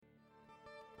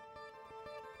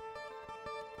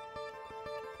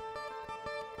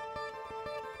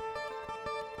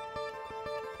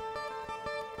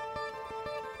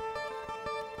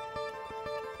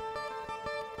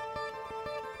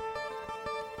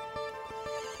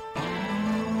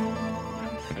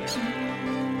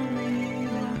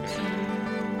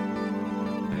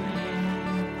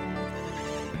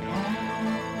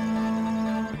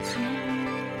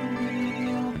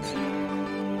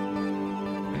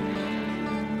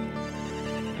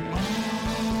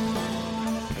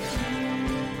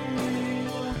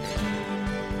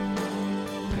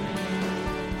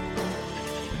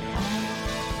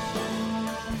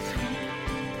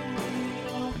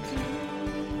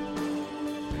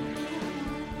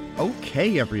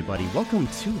Okay, everybody, welcome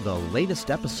to the latest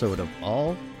episode of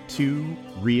All2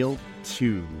 Real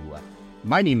 2.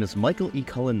 My name is Michael E.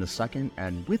 Cullen II,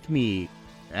 and with me,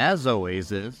 as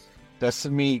always, is...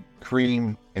 Sesame,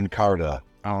 Cream, and Carta.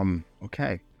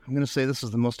 Okay. I'm going to say this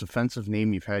is the most offensive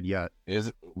name you've had yet. Is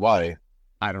it? Why?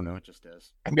 I don't know, it just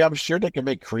is. I mean, I'm sure they can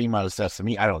make cream out of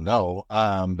sesame. I don't know.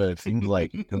 But it seems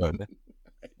like good. I don't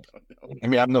know. I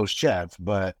mean, I'm no chef,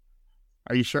 but...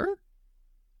 Are you sure?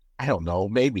 I don't know.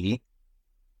 Maybe.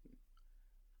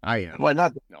 I am. Why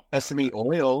not? No. Sesame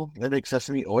oil. They make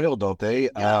sesame oil, don't they?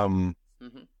 Yeah.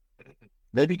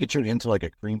 Maybe you could turn it into like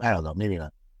a cream. I don't know. Maybe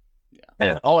not.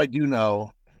 Yeah. All I do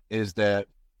know is that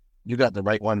you got the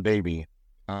right one, baby.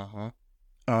 Uh-huh.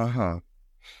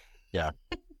 Yeah.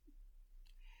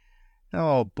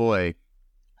 Oh, boy.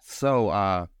 So,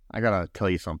 I gotta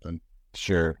tell you something.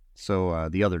 Sure. So,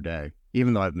 the other day,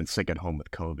 even though I've been sick at home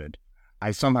with COVID, I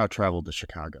somehow traveled to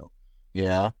Chicago.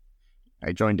 Yeah.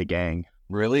 I joined a gang.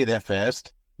 Really? That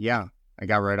fast? Yeah. I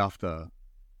got right off the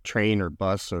train or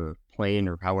bus or plane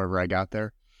or however I got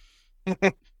there.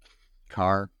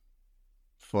 Car,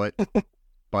 foot,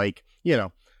 bike,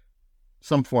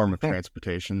 some form of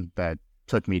transportation that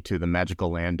took me to the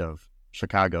magical land of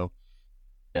Chicago.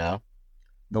 Yeah.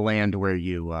 The land where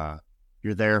you're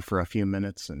there for a few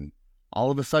minutes and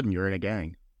all of a sudden you're in a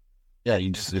gang. Yeah,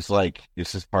 it's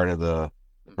just part of the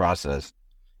process.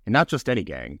 And not just any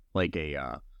gang, like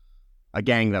a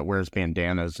gang that wears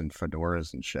bandanas and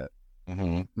fedoras and shit.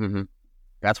 Mm-hmm.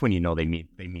 That's when you know they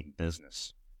mean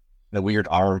business. The weird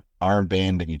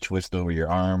armband that you twist over your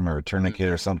arm or a tourniquet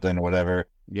or something or whatever.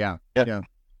 Yeah. Yep. Yeah.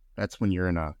 That's when you're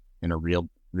in a real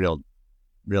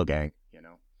gang,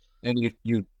 And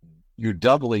you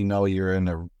doubly know you're in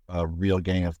a real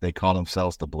gang if they call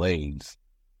themselves the Blades.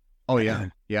 Oh yeah.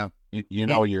 Yeah. You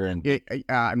know you're in.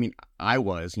 I mean, I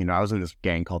was in this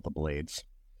gang called the Blades,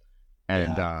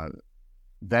 and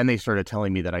then they started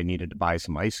telling me that I needed to buy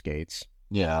some ice skates.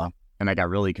 Yeah. And I got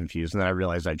really confused, and then I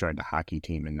realized I joined a hockey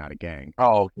team and not a gang.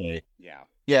 Oh, okay. Yeah.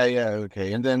 Yeah,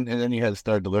 okay. And then you had to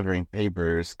start delivering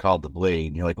papers called the Blade.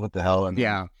 And you're like, what the hell? And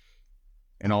yeah.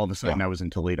 And all of a sudden I was in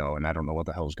Toledo, and I don't know what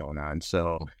the hell's going on.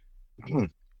 So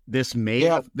this may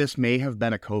have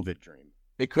been a COVID dream.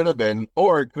 It could have been,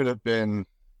 or it could have been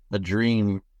a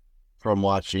dream from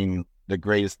watching the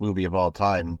greatest movie of all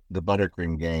time, the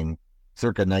ButterCream Gang,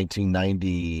 circa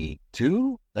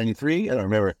 1992, 93? I don't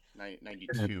remember.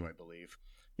 92, I believe.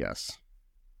 Yes.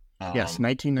 Yes,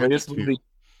 1992.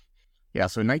 Yeah,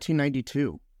 so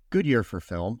 1992. Good year for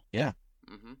film. Yeah.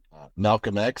 Mm-hmm.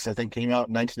 Malcolm X, I think, came out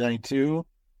in 1992.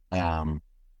 I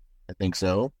think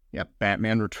so. Yeah,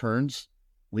 Batman Returns,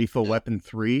 Lethal Weapon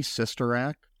 3, Sister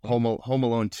Act, Home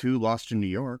Alone 2, Lost in New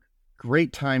York.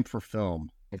 Great time for film.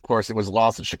 Of course, it was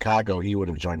Lost in Chicago. He would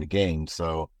have joined the gang,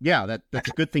 so... Yeah, that's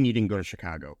a good thing you didn't go to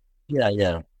Chicago. Yeah.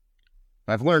 If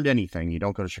I've learned anything, you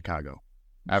don't go to Chicago.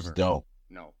 Ever. Just don't.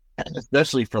 No.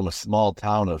 Especially from a small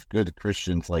town of good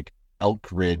Christians like Elk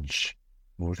Ridge.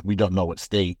 We don't know what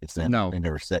state it's in. No. They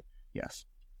never said. Yes.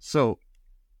 So,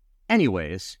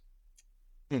 anyways,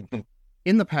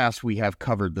 in the past, we have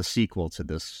covered the sequel to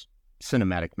this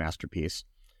cinematic masterpiece,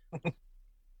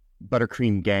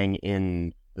 ButterCream Gang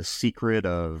in the Secret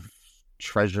of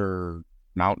Treasure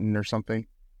Mountain or something.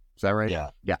 Is that right? Yeah.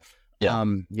 Yeah.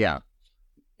 Yeah.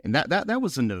 And that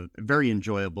was a very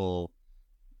enjoyable,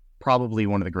 probably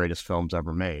one of the greatest films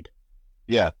ever made.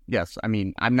 Yeah. Yes. I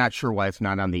mean, I'm not sure why it's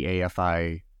not on the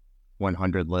AFI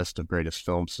 100 list of greatest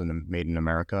films made in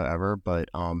America ever, but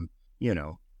I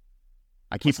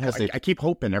keep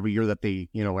hoping every year that they,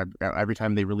 every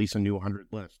time they release a new 100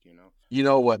 list, You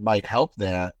know what might help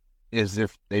that is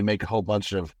if they make a whole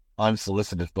bunch of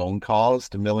unsolicited phone calls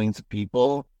to millions of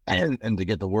people and to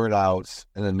get the word out,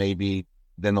 and then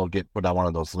they'll get put on one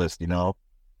of those lists,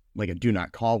 like a do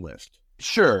not call list.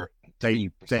 Sure. That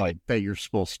you're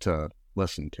supposed to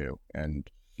listen to. And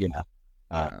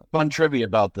fun trivia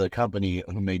about the company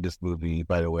who made this movie,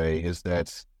 by the way, is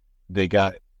that they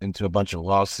got into a bunch of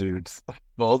lawsuits,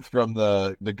 both from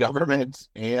the government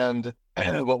and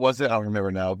what was it? I don't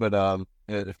remember now, but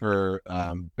for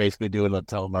basically doing a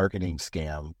telemarketing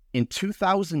scam. In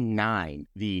 2009,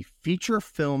 the Feature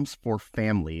Films for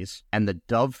Families and the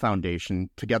Dove Foundation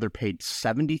together paid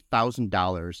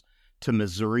 $70,000 to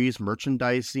Missouri's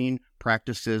Merchandising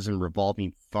Practices and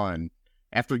Revolving Fund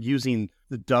after using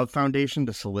the Dove Foundation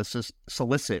to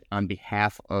solicit on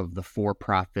behalf of the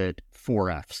for-profit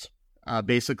 4Fs.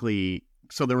 Basically,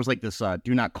 so there was like this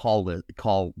do not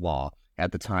call law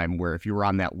at the time where if you were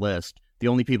on that list, the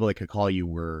only people that could call you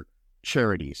were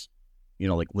charities,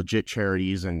 like legit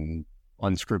charities and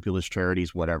unscrupulous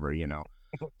charities, whatever,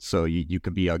 So you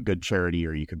could be a good charity,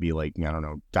 or you could be like, I don't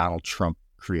know, Donald Trump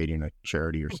creating a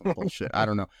charity or some bullshit. I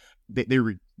don't know.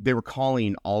 They were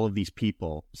calling all of these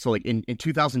people. So like in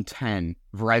 2010,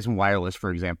 Verizon Wireless,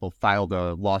 for example, filed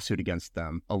a lawsuit against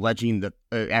them, alleging that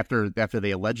after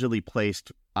they allegedly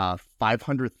placed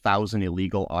 500,000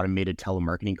 illegal automated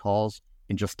telemarketing calls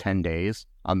in just 10 days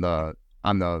on the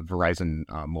Verizon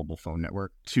mobile phone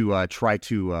network to try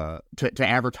to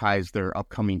advertise their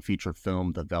upcoming feature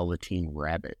film, The Velveteen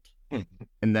Rabbit.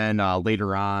 And then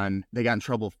later on, they got in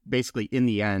trouble. Basically, in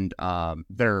the end,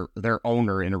 their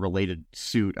owner in a related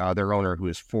suit, their owner, who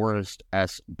is Forrest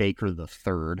S. Baker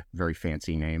III, very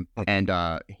fancy name, and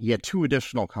he had two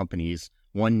additional companies,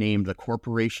 one named the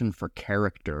Corporation for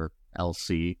Character,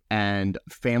 LC, and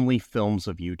Family Films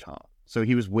of Utah. So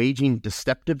he was waging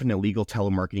deceptive and illegal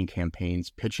telemarketing campaigns,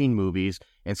 pitching movies,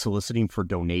 and soliciting for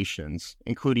donations,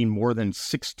 including more than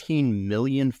 16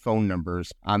 million phone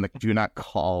numbers on the Do Not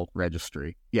Call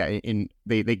registry. Yeah,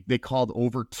 they called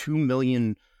over 2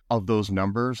 million of those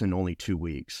numbers in only 2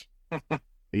 weeks.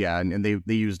 Yeah, and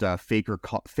they used fake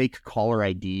caller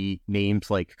ID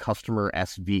names like Customer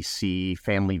SVC,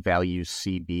 Family Values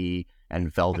CB,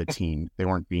 and Velveteen. They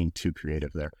weren't being too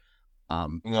creative there.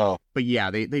 No, but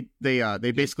yeah,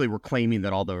 they basically were claiming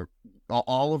that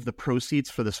all of the proceeds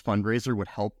for this fundraiser would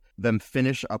help them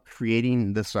finish up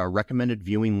creating this recommended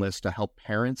viewing list to help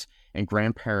parents and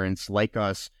grandparents like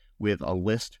us with a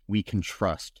list we can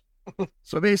trust.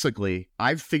 So basically,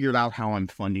 I've figured out how I'm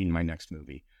funding my next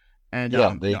movie, and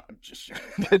they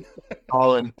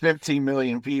call in 15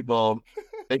 million people.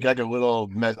 They got a little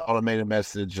automated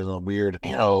message and a weird,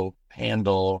 handle.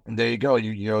 And there you go.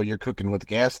 You're cooking with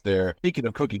gas there. Speaking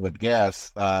of cooking with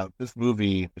gas, this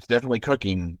movie is definitely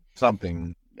cooking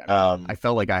something. I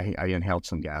felt like I inhaled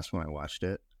some gas when I watched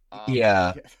it.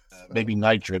 Maybe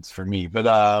nitrates for me,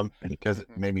 but because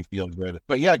it made me feel good.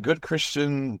 But yeah, good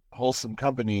Christian, wholesome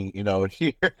company.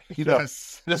 Here,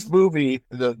 Yes. This movie,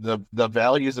 the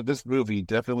values of this movie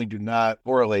definitely do not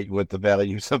correlate with the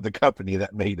values of the company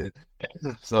that made it.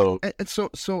 So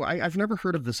I've never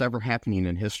heard of this ever happening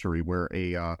in history, where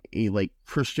a like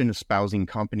Christian espousing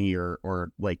company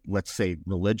or like, let's say,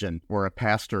 religion, or a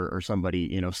pastor or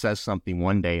somebody says something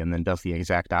one day and then does the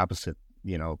exact opposite.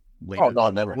 Later. Oh no,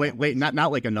 never. Wait,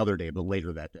 not like another day, but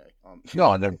later that day.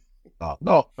 No, never.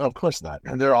 No, of course not.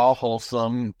 And they're all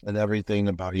wholesome and everything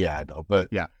about. Yeah, I know, but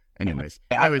yeah. Anyways,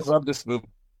 I love this movie.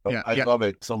 I love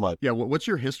it so much. Yeah, what's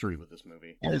your history with this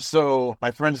movie? And so my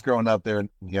friends growing up there,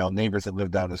 neighbors that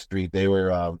lived down the street, they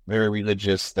were very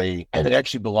religious. They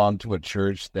actually belonged to a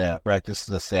church that practiced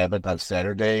the Sabbath on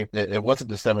Saturday. It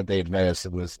wasn't the Seventh-day Adventist.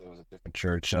 It was a different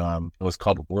church. It was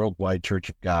called Worldwide Church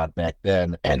of God back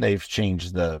then, and they've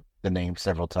changed the name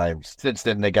several times. Since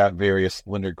then, they got various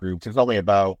splinter groups. There's only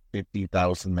about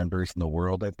 50,000 members in the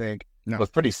world, I think. No. It was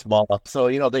pretty small. So,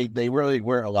 they really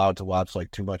weren't allowed to watch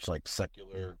too much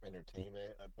secular entertainment.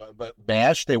 But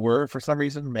MASH, they were, for some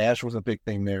reason. MASH was a big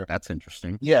thing there. That's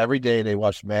interesting. Yeah, every day they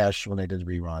watched MASH when they did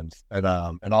reruns.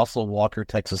 And also Walker,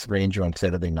 Texas Ranger on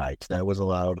Saturday nights. That was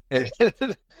allowed.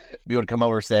 We would come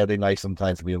over Saturday night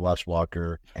sometimes. We would watch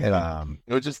Walker. And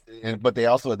it was just, but they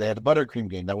had a ButterCream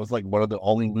game. That was one of the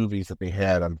only movies that they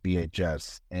had on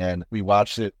VHS. And we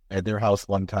watched it at their house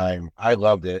one time. I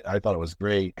loved it. I thought it was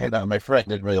great. And my friend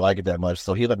didn't really like it that much.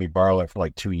 So he let me borrow it for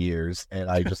 2 years. And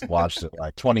I just watched it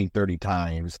 20, 30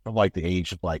 times from the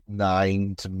age of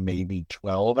 9 to maybe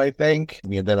 12, I think.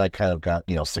 And then I kind of got,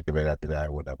 sick of it after that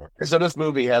or whatever. So this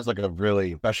movie has a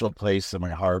really special place in my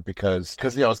heart because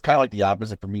it's kind of the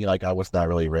opposite for me. I was not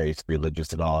really raised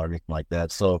religious at all or anything like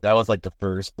that. So that was the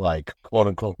first quote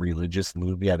unquote religious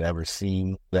movie I'd ever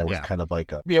seen that was kind of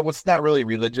it's not really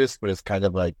religious, but it's kind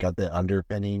of got that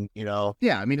underpinning,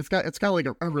 Yeah, I mean, it's got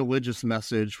a religious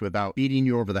message without beating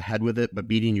you over the head with it, but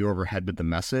beating you over the head with the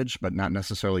message, but not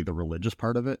necessarily the religious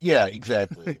part of it. Yeah,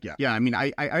 exactly. Yeah. I mean,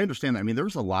 I understand that. I mean, there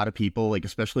was a lot of people, like,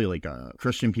 especially like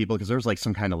Christian people, because there was like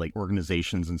some kind of like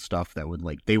organizations and stuff that would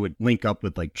like, they would link up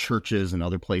with like churches and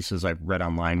other places I've read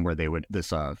online where they would, the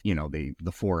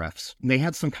 4Fs. And they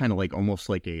had some kind of like almost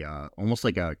like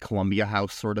a Columbia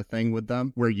House sort of thing with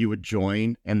them where you would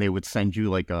join and they would send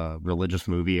you like a religious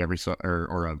movie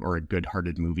or a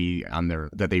good-hearted movie on there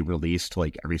that they released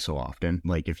like every so often.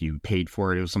 Like if you paid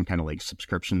for it was some kind of like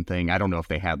subscription thing. I don't know if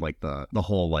they had like the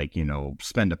whole like,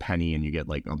 spend a penny and you get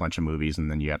like a bunch of movies and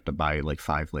then you have to buy like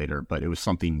 5 later, but it was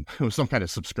some kind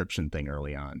of subscription thing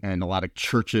early on. And a lot of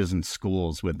churches and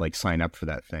schools would like sign up for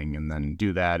that thing and then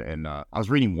do that. And I was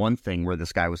reading one thing where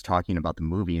this guy was talking about the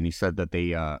movie and he said that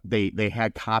they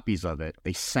had copies of it.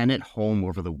 They sent it home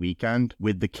over the weekend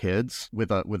with the kids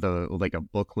with a like a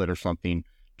booklet or something,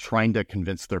 trying to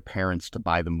convince their parents to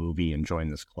buy the movie and join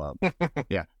this club.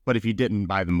 Yeah. But if you didn't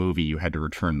buy the movie, you had to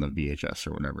return the VHS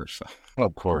or whatever. So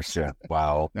of course, yeah.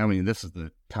 Wow. I mean, this is the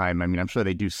time. I mean, I'm sure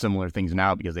they do similar things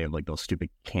now because they have like those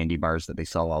stupid candy bars that they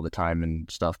sell all the time and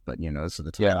stuff. But this is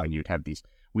the time when you'd have these.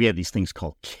 We had these things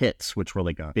called kits, which were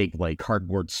like a big, like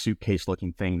cardboard suitcase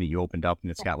looking thing that you opened up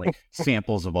and it's got like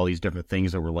samples of all these different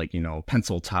things that were like,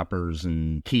 pencil toppers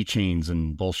and keychains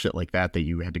and bullshit like that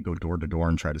you had to go door to door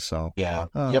and try to sell. Yeah.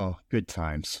 Oh, Good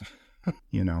times.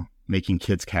 Making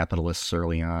kids capitalists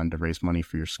early on to raise money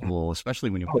for your school, especially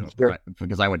when you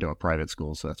because I went to a private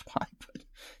school, so that's why. But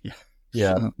yeah.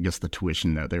 Yeah. So I guess the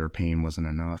tuition that they were paying wasn't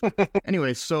enough.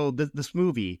 Anyway, so this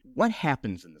movie, what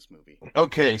happens in this movie?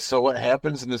 Okay, so what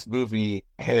happens in this movie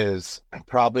is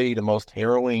probably the most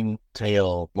harrowing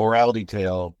morality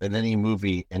tale in any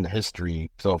movie in history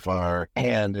so far.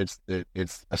 And it's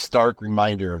a stark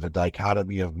reminder of the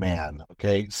dichotomy of man.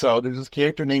 Okay, so there's this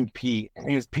character named Pete. His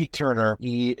name is Pete Turner.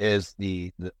 He is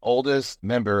the oldest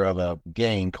member of a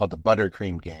gang called the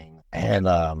ButterCream gang.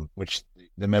 And which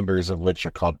the members of which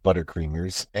are called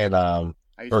ButterCreamers and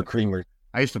or creamers.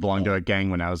 I used to belong to a gang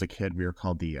when I was a kid. We were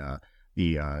called the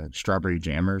Strawberry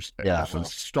Jammers. Yeah,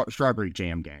 Strawberry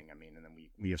Jam Gang. I mean, and then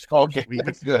we used to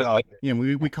that's good. I like it. Yeah,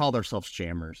 we called ourselves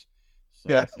Jammers. So.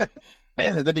 Yeah.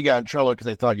 And then you got in trouble because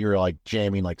they thought you were like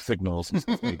jamming like signals and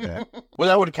stuff like that. Well,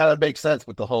 that would kind of make sense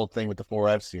with the whole thing with the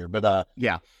 4Fs here. But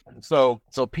yeah. So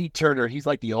Pete Turner, he's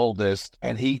like the oldest,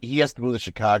 and he has to move to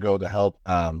Chicago to help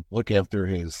look after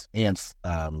his aunt's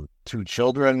 2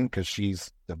 children because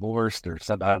she's divorced or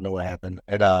something. I don't know what happened.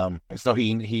 And so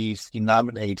he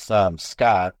nominates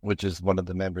Scott, which is one of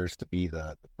the members, to be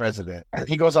the president. And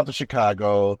he goes up to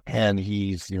Chicago and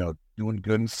he's doing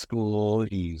good in school.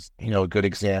 He's a good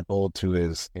example to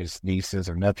his nieces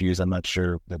or nephews. I'm not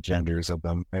sure the genders of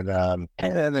them. And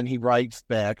then he writes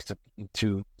back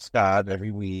to Scott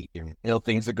every week, and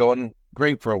things are going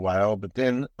great for a while. But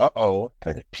then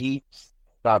Pete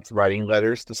stops writing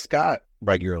letters to Scott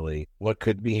regularly. What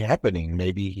could be happening?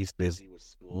 Maybe he's busy with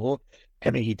school. I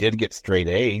mean, he did get straight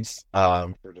A's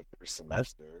for the first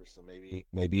semester, so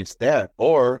maybe it's that.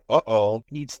 Or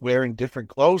he's wearing different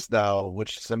clothes now,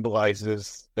 which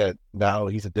symbolizes that now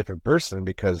he's a different person,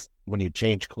 because when you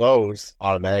change clothes,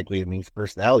 automatically it means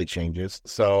personality changes.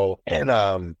 So,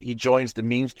 and he joins the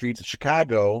mean streets of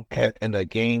Chicago in a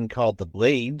gang called the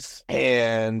Blades,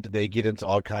 and they get into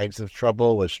all kinds of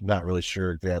trouble, which I'm not really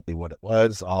sure exactly what it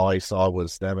was. All I saw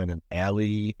was them in an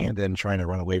alley and then trying to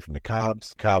run away from the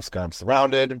cops. Cops got him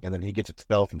surrounded, and then he gets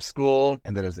expelled from school,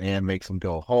 and then his aunt makes him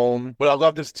go home. But I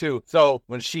love this too. So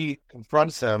when she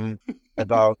confronts him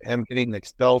about him getting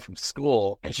expelled from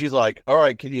school, and she's like, all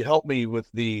right, can you help me with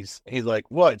these? And he's like,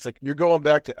 what? It's like, you're going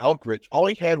back to Elkridge. All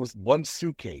he had was one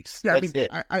suitcase. Yeah, That's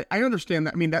it. I understand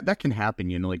that. I mean, that can happen,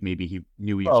 like maybe he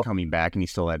knew he was coming back and he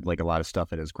still had like a lot of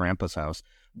stuff at his grandpa's house.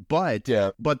 But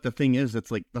the thing is,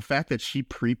 it's like the fact that she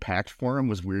pre-packed for him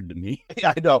was weird to me.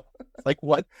 Yeah, I know. Like,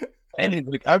 what? And he's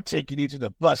like, I'm taking you to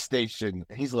the bus station.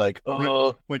 And he's like,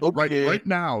 okay. Right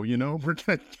now, we're going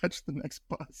to catch the next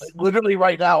bus. Like, literally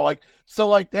right now.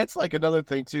 That's like another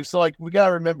thing too. So like, we got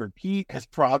to remember, Pete is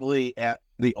probably at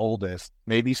the oldest,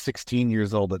 maybe 16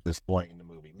 years old at this point in the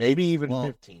movie. Maybe even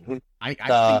 15. I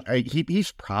think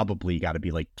he's probably got to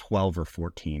be like 12 or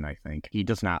 14, I think. He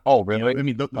does not. Oh, really? I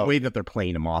mean, the way that they're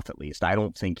playing him off, at least. I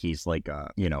don't think he's like,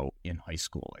 in high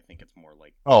school. I think it's more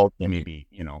like, maybe,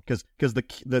 because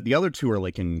the other 2 are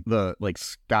like in like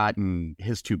Scott and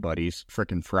his 2 buddies,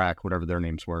 frickin' Frack, whatever their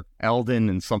names were, Eldon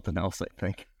and something else, I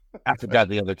think. I forgot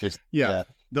the other 2. Yeah.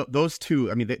 Those 2,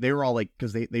 I mean, they were all like,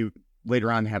 because they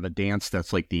later on have a dance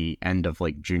that's like the end of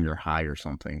like junior high or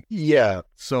something. Yeah.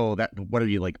 So what are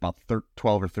you, like about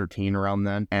 12 or 13 around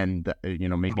then? And,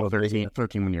 maybe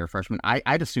 13 when you're a freshman.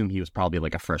 I'd assume he was probably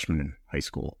like a freshman in high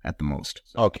school at the most.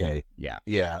 So, okay. Yeah.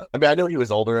 Yeah. I mean, I know he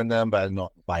was older than them, but I don't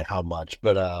know by how much.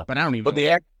 But I don't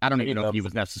even know if he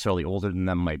was necessarily older than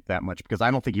them like that much, because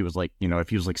I don't think he was like, if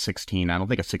he was like 16, I don't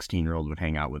think a 16-year-old would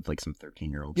hang out with like some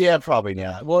 13-year-olds. Yeah, probably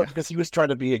not. Well, because he was trying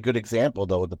to be a good example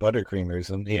though with the Buttercreamers,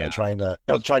 and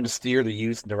trying to steer the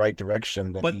youth in the right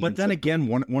direction. But then again,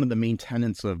 one of the main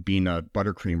tenets of being a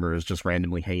Buttercreamer is just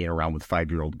randomly hanging around with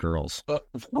 5-year-old girls.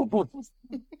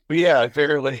 Yeah,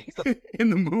 fairly. In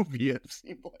the movie, it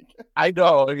seemed like. I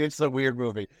know, it's a weird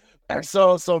movie.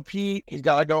 So Pete, he's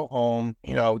got to go home,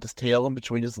 with his tail in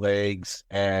between his legs,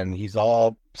 and he's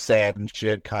all sad and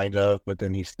shit, kind of, but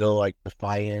then he's still like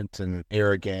defiant and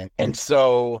arrogant. And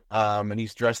so, and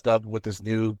he's dressed up with this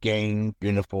new gang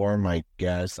uniform, I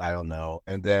guess, I don't know.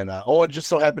 And then, it just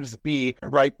so happens to be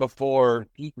right before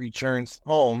Pete returns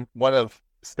home, one of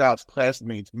Scott's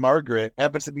classmates, Margaret,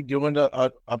 happens to be doing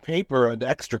a paper, an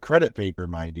extra credit paper,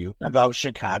 mind you, about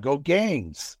Chicago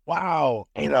gangs. Wow.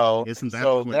 Isn't that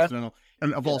coincidental?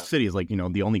 And of all cities, like,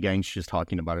 the only gangs she's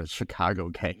talking about is Chicago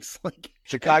gangs. Like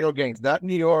Chicago gangs, not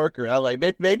New York or LA.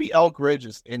 Maybe Elk Ridge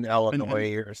is in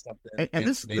Illinois or something. And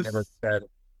never said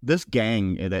it. This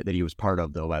gang that he was part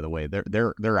of, though, by the way,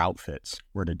 their outfits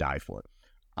were to die for.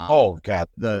 Oh God!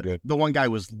 The one guy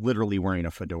was literally wearing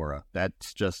a fedora.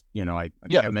 That's just I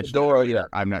mentioned fedora. Yeah,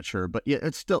 I'm not sure, but yeah,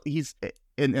 it's still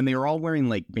and they were all wearing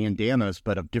like bandanas,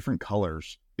 but of different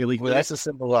colors. Well, that's to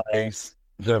symbolize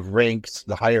the ranks,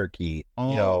 the hierarchy.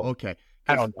 Oh, okay.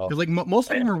 I don't know because like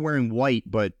most of them are wearing white,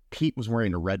 but Pete was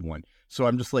wearing a red one. So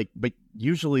I'm just like, but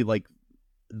usually like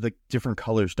the different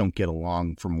colors don't get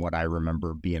along from what I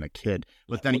remember being a kid.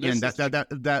 But then again,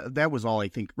 that was all I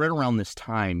think right around this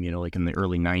time, like in the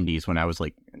early 90s when I was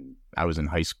in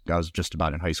high school. I was just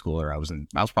about in high school, or I was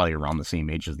probably around the same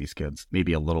age as these kids,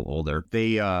 maybe a little older.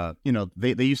 They,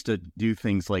 they used to do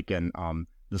things like in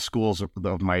the schools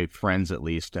of my friends, at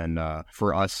least, and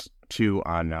for us too,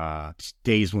 on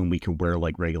days when we could wear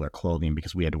like regular clothing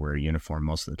because we had to wear a uniform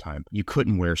most of the time. You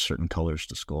couldn't wear certain colors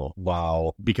to school.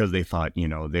 Wow. Because they thought,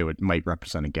 they might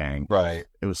represent a gang. Right.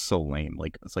 It was so lame.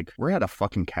 Like, it's like, we're at a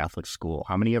fucking Catholic school.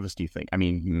 How many of us do you think? I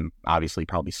mean, obviously,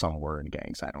 probably some were in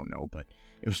gangs. I don't know, but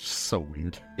it was just so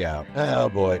weird. Yeah. Oh,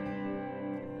 boy.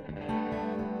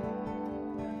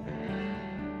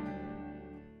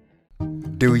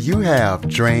 Do you have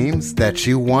dreams that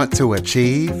you want to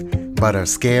achieve, but are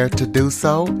scared to do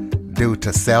so due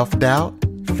to self-doubt,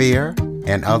 fear,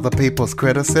 and other people's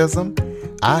criticism?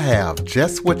 I have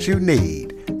just what you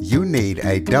need. You need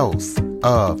a dose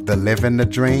of the Living the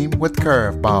Dream with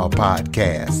Curveball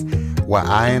podcast, where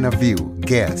I interview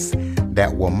guests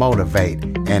that will motivate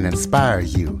and inspire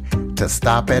you to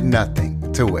stop at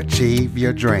nothing to achieve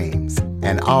your dreams.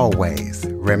 And always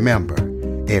remember,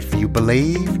 if you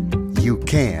believe, you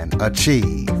can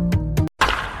achieve. The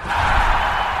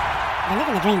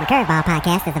Living the Dream with Curveball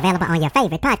podcast is available on your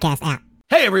favorite podcast app.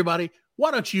 Hey, everybody.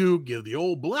 Why don't you give the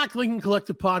old Black Lincoln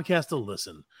Collective podcast a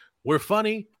listen? We're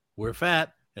funny, we're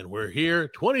fat, and we're here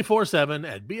 24/7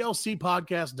 at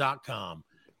blcpodcast.com.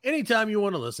 Anytime you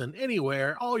want to listen,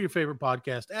 anywhere, all your favorite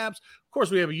podcast apps. Of course,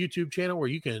 we have a YouTube channel where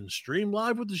you can stream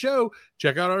live with the show.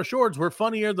 Check out our shorts. We're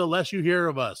funnier the less you hear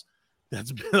of us.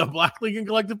 That's been a Black Lincoln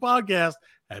Collective podcast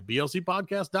at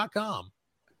blcpodcast.com.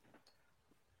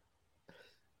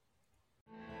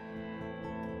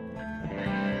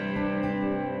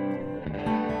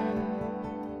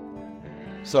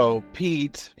 So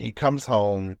Pete, he comes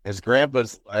home. His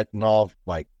grandpa's acting all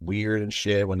like weird and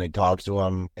shit when they talk to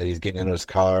him, and he's getting in his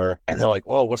car. And they're like,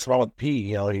 "Whoa, what's wrong with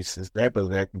Pete? His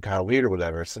grandpa's acting kind of weird or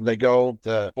whatever." So they go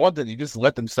to one thing. You just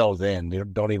let themselves in. They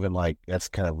don't even like. That's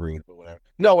kind of rude, but whatever.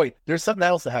 No, wait. There's something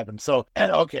else that happened. So,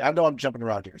 and okay, I know I'm jumping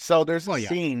around here. So there's a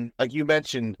scene like you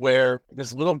mentioned where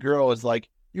this little girl is like,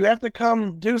 "You have to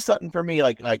come do something for me."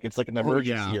 Like it's like an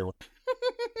emergency here.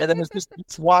 And then there's this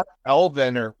SWAT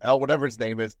Elvin or whatever his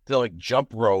name is to like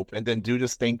jump rope and then do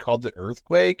this thing called the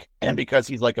earthquake. And because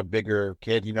he's like a bigger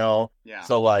kid, Yeah.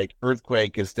 So like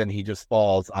earthquake is then he just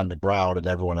falls on the ground and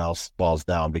everyone else falls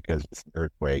down because it's an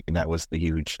earthquake. And that was the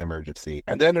huge emergency.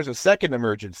 And then there's a second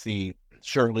emergency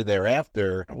shortly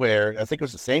thereafter where I think it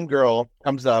was the same girl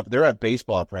comes up. They're at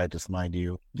baseball practice, mind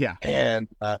you. Yeah. And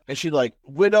she like,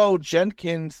 Widow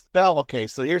Jenkins fell. Okay,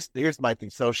 so here's my thing.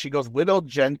 So she goes, Widow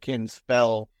Jenkins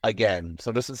fell again.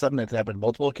 So this is something that's happened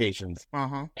multiple occasions.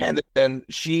 Uh-huh. And then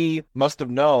she must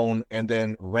have known and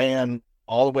then ran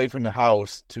all the way from the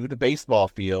house to the baseball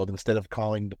field instead of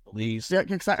calling the police. Yeah,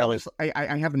 exactly.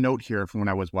 I have a note here from when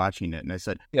I was watching it, and I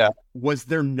said, Yeah. Was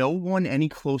there no one any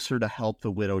closer to help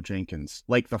the widow Jenkins,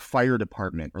 like the fire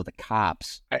department or the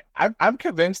cops? I'm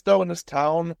convinced, though, in this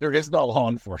town, there is no law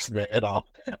enforcement at all.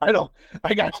 I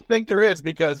got to think there is,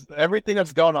 because everything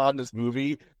that's going on in this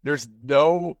movie, there's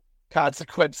no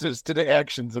consequences to the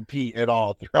actions of Pete at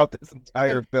all throughout this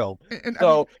entire film.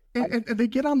 And they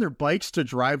get on their bikes to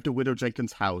drive to Widow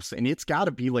Jenkins' house, and it's got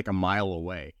to be like a mile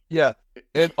away. Yeah.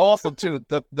 And also, too,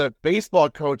 the baseball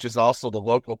coach is also the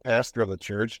local pastor of the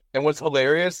church. And what's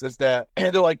hilarious is that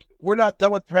they're like, we're not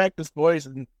done with practice, boys.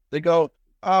 And they go,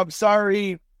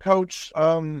 sorry, coach,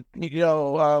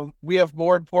 we have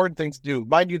more important things to do.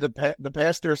 Mind you, the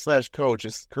pastor / coach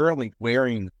is currently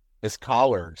wearing his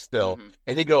collar still. Mm-hmm.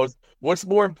 And he goes, what's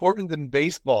more important than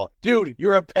baseball? Dude,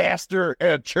 you're a pastor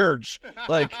at a church.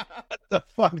 Like, what the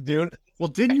fuck, dude? Well,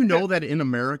 didn't you know that in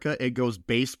America it goes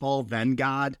baseball, then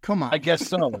God? Come on. I guess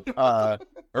so.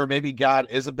 Or maybe God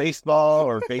is a baseball,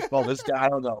 or baseball is God. I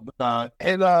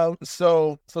don't know.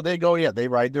 So they go, they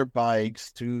ride their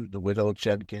bikes to the Widow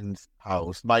Jenkins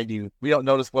house. Mind you, we don't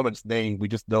know this woman's name. We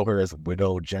just know her as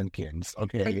Widow Jenkins.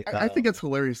 Okay. I think it's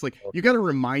hilarious. Like, you got to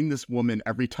remind this woman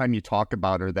every time you talk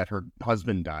about her that her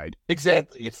husband died.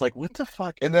 Exactly. It's like, what the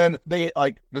fuck? And then they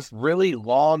like this really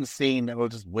long scene that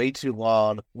was just way too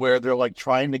long, where they're like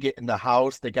trying to get in the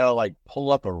house. They gotta like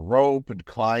pull up a rope and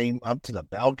climb up to the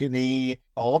balcony.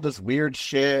 All this weird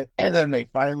shit. And then they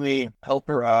finally help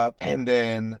her up. And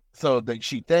then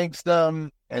she thanks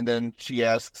them. And then she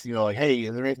asks, like, hey,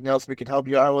 is there anything else we can help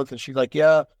you out with? And she's like,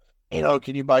 yeah,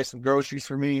 can you buy some groceries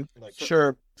for me? I'm like,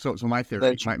 sure. So my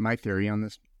theory, my theory on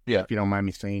this, if you don't mind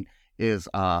me saying, is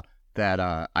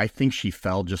that I think she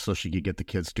fell just so she could get the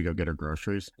kids to go get her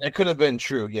groceries. It could have been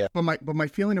true, yeah. But my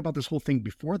feeling about this whole thing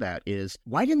before that is,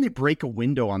 why didn't they break a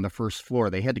window on the first floor?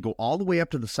 They had to go all the way up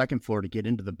to the second floor to get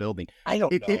into the building. I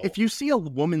don't know. If you see a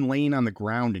woman laying on the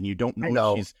ground and you don't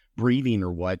know if she's breathing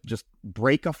or what, just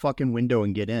break a fucking window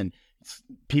and get in.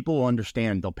 People will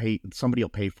understand. Somebody will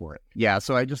pay for it. Yeah,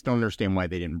 so I just don't understand why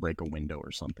they didn't break a window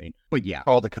or something. But yeah.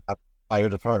 Call the cops. Fire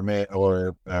department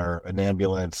or an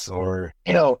ambulance or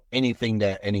anything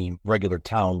that any regular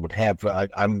town would have.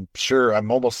 I'm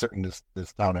almost certain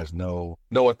this town has no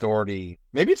authority.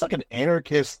 Maybe it's like an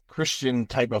anarchist Christian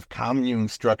type of commune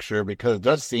structure, because it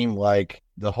does seem like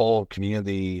the whole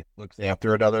community looks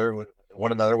after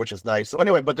one another, which is nice. So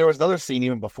anyway, but there was another scene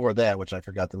even before that, which I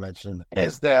forgot to mention,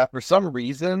 is that for some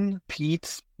reason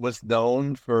Pete was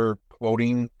known for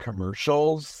quoting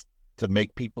commercials to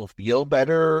make people feel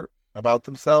better about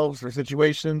themselves or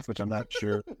situations, which I'm not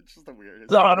sure. It's just the weirdest.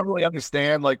 So I don't really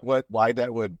understand why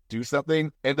that would do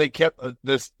something. And they kept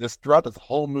this throughout this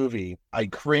whole movie. I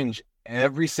cringe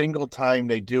every single time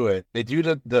they do it. They do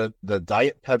the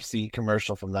Diet Pepsi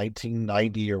commercial from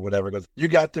 1990 or whatever. It goes, you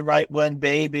got the right one,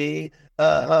 baby.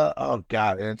 Oh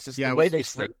God. And it's just the way they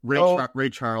sing. Ray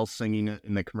Charles singing it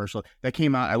in the commercial. That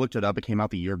came out, I looked it up, it came out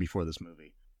the year before this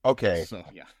movie. Okay. So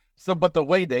yeah. So, but the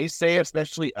way they say it,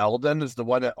 especially Eldon, is the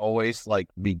one that always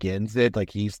begins it. Like,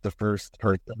 he's the first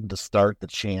person to start the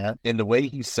chant. And the way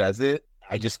he says it,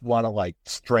 I just want to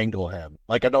strangle him.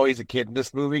 I know he's a kid in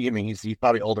this movie. I mean, he's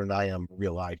probably older than I am in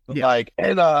real life. But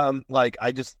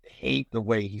I just hate the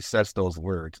way he says those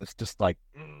words. It's just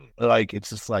it's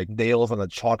just nails on a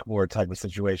chalkboard type of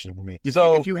situation for me.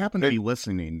 So if you happen to be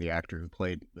listening, the actor who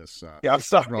played this, I'm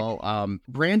sorry, role,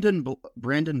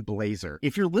 Brandon Blazer.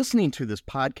 If you're listening to this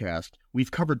podcast,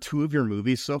 we've covered 2 of your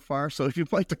movies so far. So if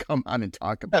you'd like to come on and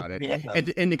talk about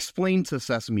it and explain to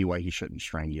Sesame why he shouldn't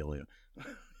strangle you.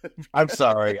 I'm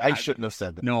sorry. I shouldn't have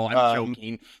said that. No, I'm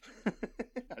joking.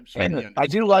 I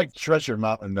do like Treasure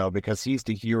Mountain, though, because he's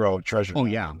the hero of Treasure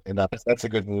Mountain. Yeah. And that's a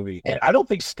good movie. And I don't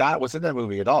think Scott was in that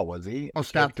movie at all, was he? Oh,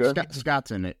 Scott's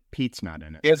in it. Pete's not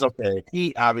in it. It's okay.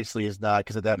 He obviously is not,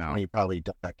 because at that point he probably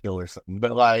got killed or something.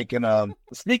 But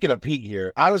speaking of Pete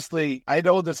here, honestly, I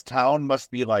know this town must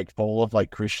be full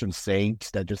of Christian saints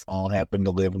that just all happen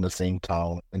to live in the same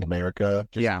town in America.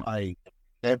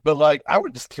 But I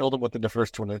would just kill him within the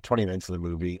first 20 minutes of the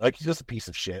movie. He's just a piece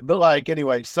of shit. But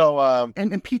anyway, so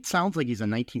and Pete sounds like he's a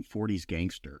 1940s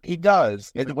gangster. He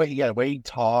does. And the way he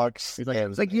talks. He's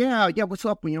like, yeah, what's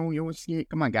up?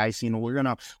 Come on, guys.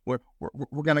 We're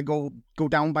gonna go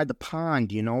down by the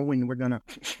pond. And we're gonna.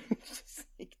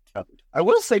 I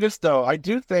will say this though. I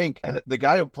do think the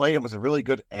guy who played him was a really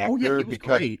good actor. He was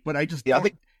great, but I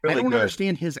really I don't good.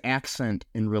 understand his accent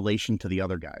in relation to the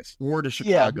other guys, or to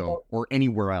Chicago, or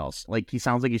anywhere else. Like, he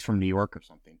sounds like he's from New York or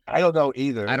something. I don't know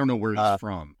either. I don't know where he's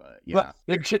from, but yeah.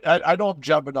 But I know I'm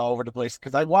jumping all over the place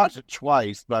because I watched it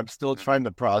twice, but I'm still trying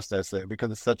to process it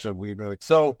because it's such a weird movie.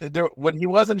 So when he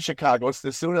was in Chicago, it's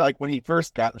as soon as like when he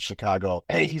first got to Chicago,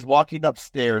 hey, he's walking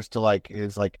upstairs to like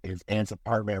his aunt's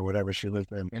apartment or whatever she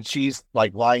lived in, and she's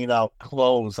like lying out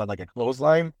clothes on like a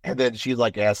clothesline, and then she's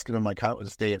like asking him like how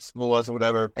his day at school was or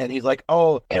whatever, and he's like,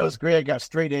 oh, it was great, I got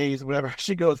straight A's or whatever.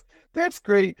 She goes, that's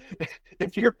great.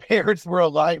 If your parents were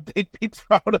alive, they'd be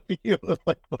proud of you.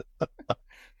 Like,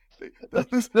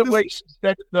 the way she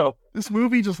said it, though. This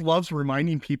movie just loves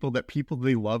reminding people that people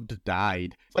they loved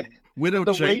died. Like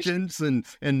Widow Jenkins and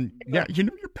yeah, you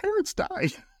know, your parents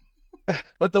died.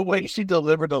 But the way she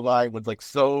delivered the line was like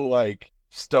so like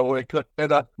stoic.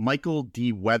 And Michael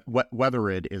D.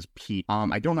 Weatherid is Pete.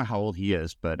 I don't know how old he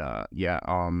is, but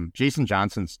Jason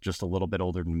Johnson's just a little bit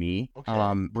older than me.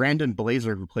 Okay. Brandon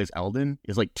Blazer, who plays Eldon,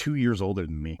 is like 2 years older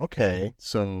than me. Okay.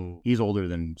 So he's older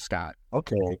than Scott.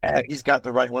 Okay. He's got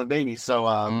the right one, baby. So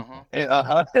so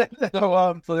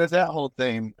there's that whole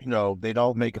thing. You know, they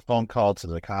don't make a phone call to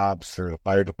the cops or the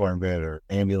fire department or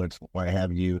ambulance, what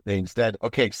have you. They instead,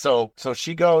 so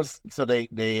she goes. So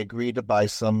they agree to buy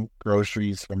some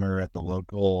groceries from her at the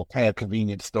local kind of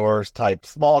convenience stores type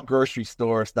small grocery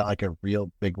store. It's not like a real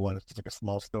big one. It's just like a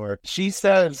small store. She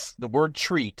says the word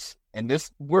treat. And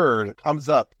this word comes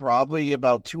up probably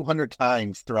about 200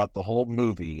 times throughout the whole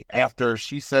movie after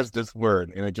she says this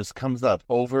word, and it just comes up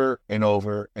over and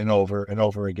over and over and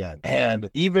over again. And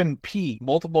even Pete,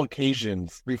 multiple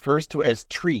occasions, refers to it as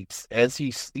treats as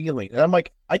he's stealing. And I'm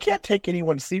like, I can't take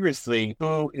anyone seriously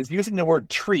who is using the word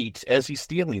treat as he's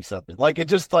stealing something. Like, it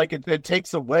just like it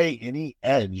takes away any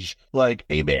edge. Like,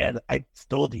 hey man, I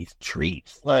stole these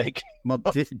treats. Like, well,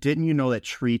 didn't you know that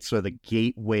treats are the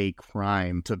gateway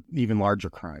crime to even larger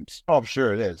crimes? Oh, I'm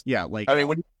sure it is. Yeah, like, I mean,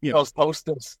 when you those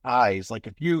hostess eyes, like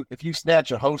if you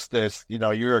snatch a hostess, you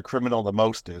know, you're a criminal the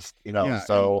mostest, you know. Yeah,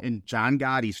 so and John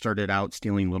Gotti started out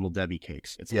stealing Little Debbie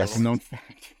cakes. It's a well-known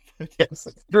fact. Yes,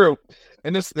 it's true.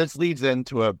 And this leads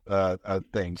into a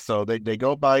thing. So they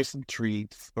go buy some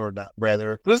treats, or not,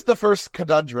 rather. This is the first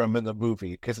conundrum in the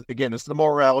movie because, again, it's the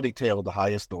morality tale of the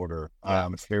highest order.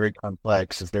 It's very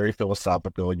complex. It's very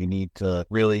philosophical. You need to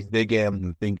really dig in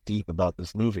and think deep about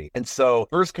this movie. And so,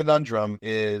 first conundrum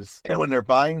is when they're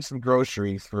buying some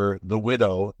groceries for the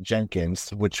widow Jenkins,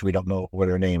 which we don't know what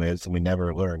her name is, and we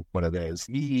never learn what it is.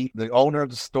 The owner of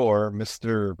the store,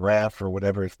 Mr. Raff or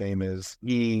whatever his name is,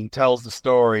 he tells the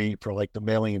story for like the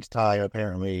millionth time,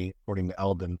 apparently, according to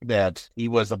Eldon, that he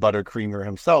was a buttercreamer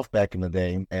himself back in the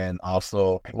day, and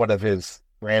also one of his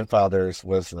grandfathers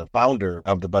was the founder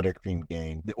of the ButterCream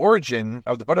gang. The origin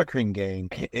of the ButterCream gang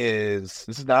this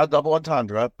is not a double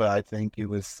entendre, but I think it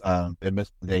was,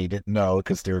 they didn't know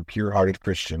because they were pure-hearted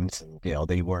Christians. And, you know,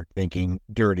 they weren't thinking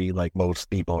dirty like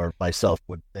most people or myself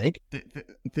would think.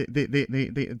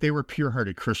 They were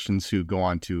pure-hearted Christians who go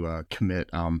on to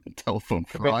commit telephone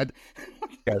fraud.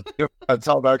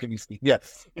 Telemarketing scheme.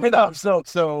 Yes. And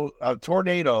so a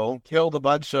tornado killed a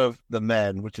bunch of the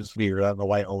men, which is weird. I don't know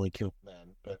why it only killed men.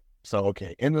 So,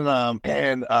 okay. And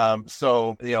then,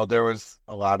 so, you know, there was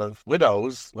a lot of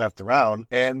widows left around,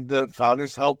 and the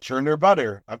founders helped churn their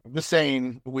butter. I'm just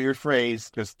saying, weird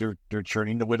phrase, because they're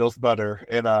churning the widow's butter.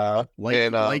 And,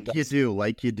 like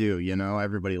you do, you know,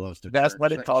 everybody loves to that's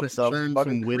what it calls itself. Churn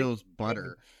some widow's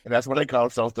butter. And that's what they call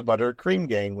themselves, the ButterCream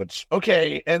gang, which,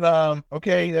 okay. And,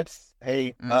 that's,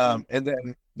 hey, and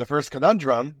then the first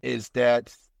conundrum is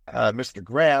that, Mr.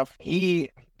 Graff,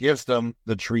 he gives them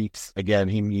the treats. Again,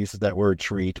 he uses that word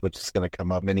treat, which is going to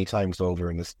come up many times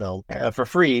over in this film, for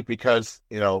free because,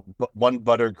 you know, one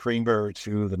buttercreamer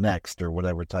to the next or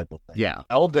whatever type of thing. Yeah.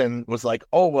 Eldon was like,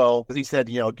 oh, well, because he said,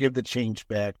 you know, give the change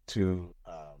back to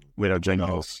Widow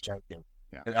Jenkins.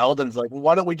 Yeah. And Eldon's like, well,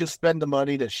 why don't we just spend the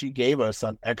money that she gave us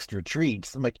on extra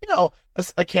treats? I'm like, you know,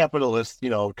 a capitalist, you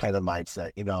know, kind of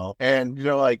mindset, you know, and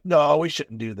you're like, no, we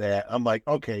shouldn't do that. I'm like,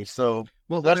 okay, so.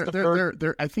 Well,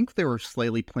 they're I think they were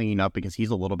slightly playing up because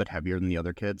he's a little bit heavier than the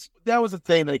other kids. That was the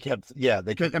thing they kept. Yeah,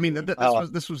 they kept. I mean,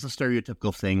 this was the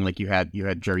stereotypical thing. Like you had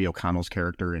Jerry O'Connell's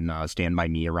character in Stand By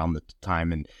Me around the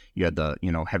time, and you had the, you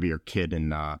know, heavier kid in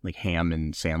like Ham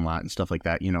and Sandlot and stuff like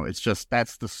that. You know, it's just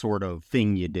that's the sort of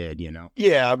thing you did. You know.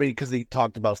 Yeah, I mean, because he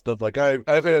talked about stuff like I've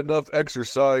had enough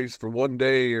exercise for one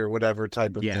day or whatever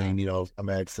type of thing. You know,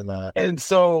 and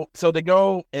so they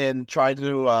go and try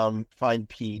to find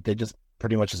Pete. They just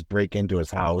pretty much just break into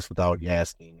his house without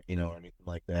asking, or anything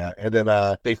like that. And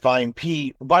then they find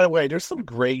Pete. By the way, there's some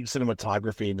great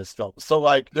cinematography in this film. So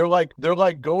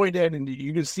they're going in, and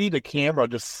you can see the camera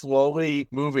just slowly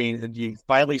moving, and you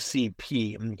finally see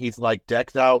Pete, and he's like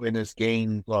decked out in his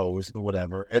game clothes or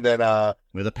whatever. And then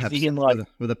with a Pepsi,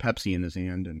 with a Pepsi in his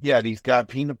hand, and he's got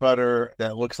peanut butter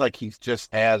that looks like he's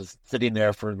just has sitting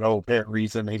there for no apparent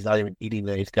reason. He's not even eating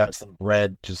it. He's got some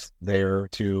bread just there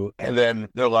too. And then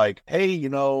they're like, "Hey,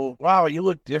 wow, you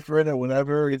look different or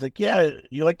whatever." He's like, "Yeah,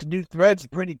 you like the new threads?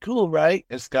 Pretty cool, right?"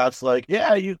 And Scott's like,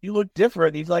 "Yeah, you look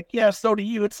different." He's like, "Yeah, so do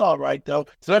you. It's all right though."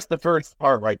 So that's the first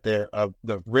part right there of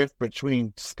the rift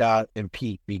between Scott and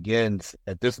Pete begins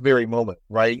at this very moment,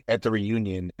 right at the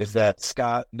reunion. Is that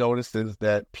Scott notices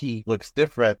that Pete looks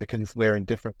different because he's wearing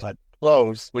different type of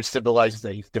clothes, which symbolizes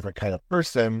that he's a different kind of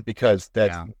person, because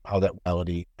that's how that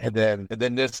reality. And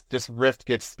then this rift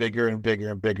gets bigger and bigger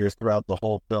and bigger throughout the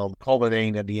whole film,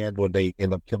 culminating at the end when they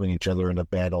end up killing each other in a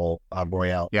battle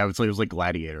royale. Yeah, it was like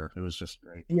Gladiator. It was just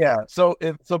great. Yeah. So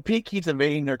Pete keeps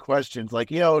evading their questions, like,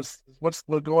 what's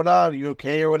going on? Are you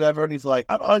okay or whatever? And he's like,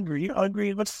 "I'm hungry. You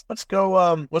hungry? Let's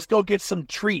go get some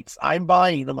treats. I'm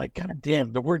buying." I'm like, God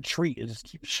damn, the word treat just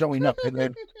keeps showing up. And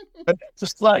then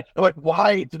just like,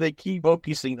 why do they keep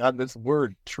focusing on this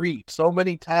word treat so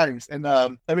many times? And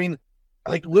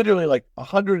literally like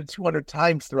 100 to 200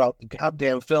 times throughout the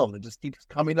goddamn film. It just keeps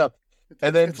coming up.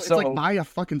 And then it's like buy a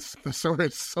fucking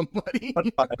thesaurus, somebody.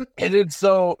 And then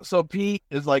so Pete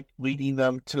is like leading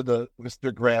them to the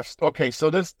Mr. Graff's. Okay, so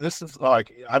this is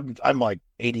like I'm like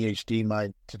ADHD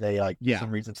mind today, for some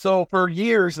reason. So for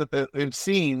years, it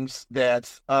seems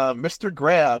that Mr.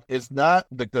 Graff is not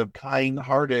the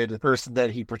kind-hearted person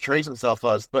that he portrays himself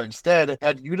as, but instead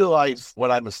had utilized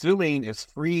what I'm assuming is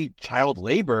free child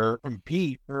labor from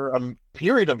Pete for a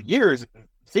period of years. It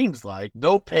seems like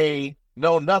no pay.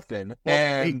 No, nothing. Well,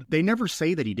 and they never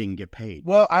say that he didn't get paid.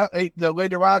 Well,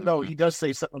 later on, though, he does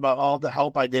say something about all the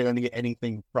help I did and get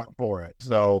anything for it.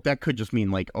 So that could just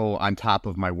mean like, on top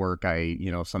of my work, I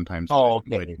sometimes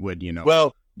would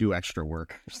do extra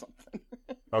work or something.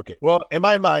 Okay. Well, in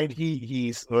my mind,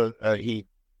 he's in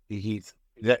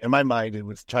my mind it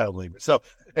was child labor. So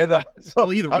either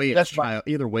way,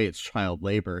 it's child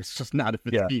labor. It's just not if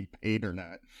it's being paid or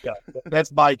not. Yeah,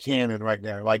 that's my canon right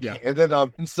there. And then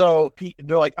and so Pete,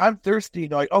 they're like, "I'm thirsty."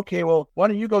 They're like, "Okay, well, why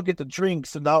don't you go get the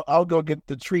drinks and I'll go get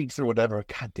the treats or whatever."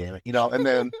 God damn it, And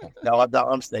then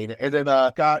I'm saying it. And then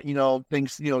Scott,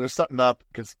 thinks there's something up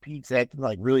because Pete's acting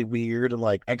like really weird and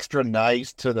like extra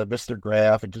nice to the Mr.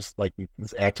 Graff, and just like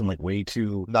he's acting like way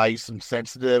too nice and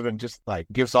sensitive, and just like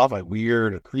gives off a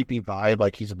weird, creepy vibe,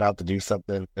 like he's about to do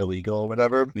something illegal or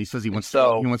whatever. And he says he wants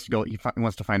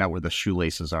to find out where the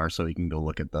shoelaces are so he can go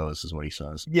look at those, is what he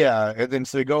says. Yeah, and then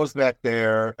so he goes back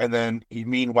there, and then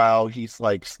meanwhile he's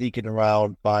like sneaking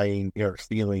around buying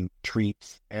stealing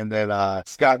treats, and then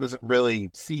Scott doesn't really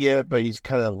see it, but he's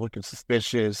kind of looking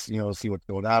suspicious, see what's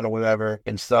going on or whatever.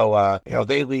 And so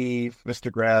they leave. Mr.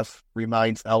 Graff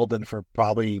reminds Eldon for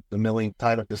probably the millionth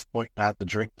time at this point not to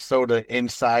drink soda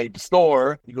inside the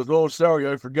store. He goes, "Oh, sorry,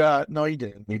 I forgot." No, you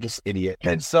didn't. You're just an idiot.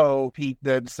 And so Pete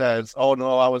then says, "Oh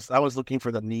no, I was looking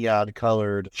for the neon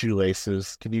colored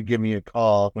shoelaces. Can you give me a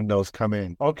call when those come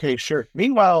in?" Okay, sure.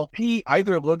 Meanwhile, Pete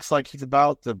either looks like he's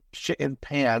about to shit in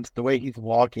pants the way he's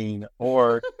walking,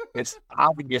 or it's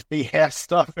obvious he has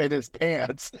stuff in his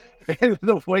pants and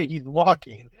the way he's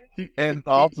walking. And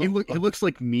also, he looks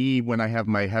like me when I have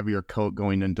my heavier coat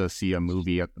going in to see a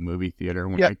movie at the movie theater.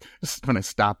 When I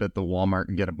stop at the Walmart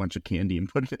and get a bunch of candy and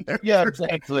put it in there. Yeah,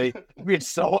 exactly. It's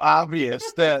so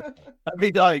obvious that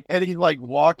and he's like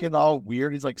walking all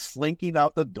weird. He's like slinking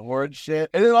out the door and shit.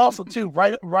 And then also too,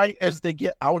 right as they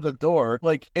get out the door,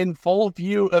 like in full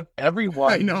view of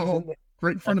everyone. I know,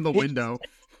 right in front of the window.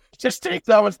 Just takes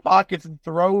out his pockets and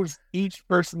throws each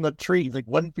person a treat. He's like,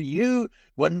 "One for you,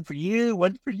 one for you,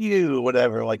 one for you,"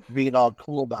 whatever, like being all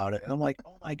cool about it. And I'm like,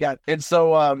 oh my God. And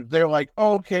so they're like,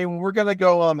 "Oh, okay, well, we're gonna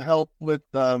go help with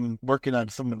working on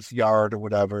someone's yard or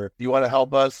whatever. Do you want to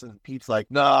help us?" And Pete's like,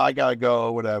 "No, I gotta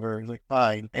go," whatever. He's like,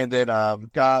 "Fine." And then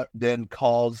Scott then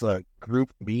calls a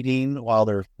group meeting while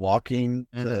they're walking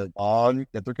the lawn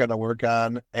that they're gonna work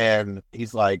on, and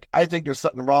he's like, "I think there's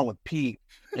something wrong with Pete."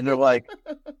 And they're like,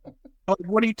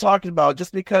 "What are you talking about?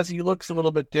 Just because he looks a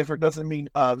little bit different doesn't mean..."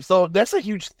 So that's a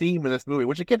huge theme in this movie,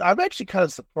 which again, I'm actually kind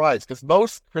of surprised because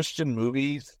most Christian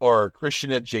movies or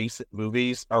Christian adjacent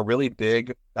movies are really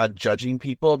big on judging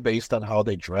people based on how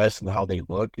they dress and how they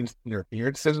look and their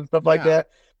appearances and stuff like that.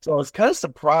 So I was kind of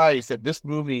surprised that this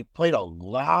movie played a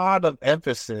lot of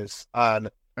emphasis on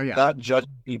not judging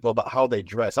people about how they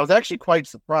dress. I was actually quite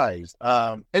surprised.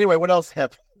 Anyway, what else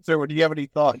happened? So, do you have any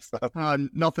thoughts?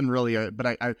 Nothing really,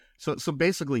 but so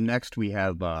basically next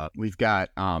we've got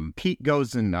Pete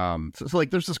goes and so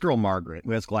like there's this girl Margaret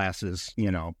who has glasses,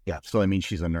 Yeah. So I mean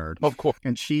she's a nerd, Of course.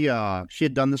 and she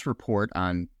had done this report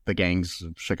on the Gangs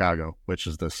of Chicago, which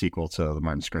is the sequel to the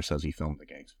Martin Scorsese film The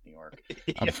Gangs of New York.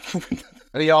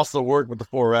 And he also worked with the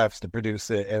 4Fs to produce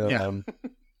it, and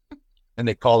and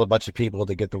they called a bunch of people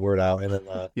to get the word out, and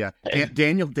then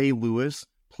Daniel Day-Lewis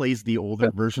plays the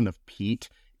older version of Pete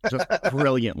just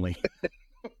brilliantly.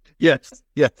 Yes.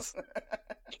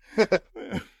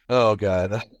 Oh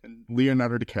God.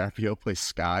 Leonardo DiCaprio plays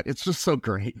Scott. It's just so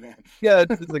great, man. Yeah,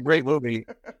 it's a great movie,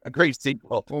 a great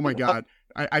sequel. Oh my God.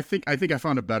 I think I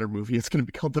found a better movie. It's going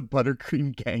to be called The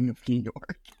ButterCream Gang of New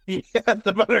York. Yeah,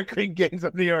 The ButterCream Gangs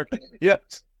of New York.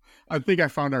 Yes. I think I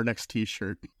found our next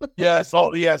T-shirt. Yes.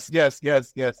 Oh, yes.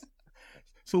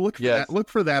 So look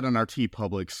for that on our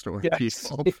TeePublic store,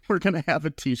 people. We're going to have a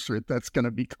T-shirt that's going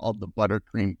to be called The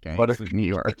ButterCream Gang of New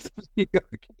York.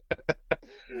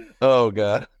 Oh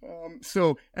God.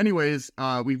 So anyways,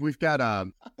 we've got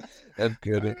that's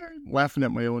good. Laughing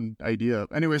at my own idea.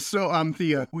 Anyways, so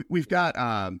we've got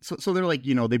so they're like,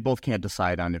 they both can't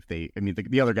decide on if the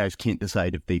other guys can't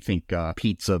decide if they think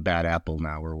Pete's a bad apple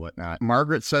now or whatnot.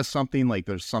 Margaret says something like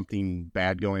there's something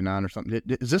bad going on or something.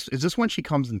 Is this when she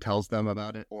comes and tells them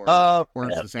about it, or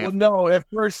is this after? No, at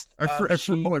first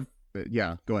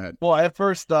yeah, go ahead. Well, at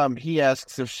first he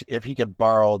asks if he could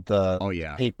borrow the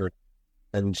paper.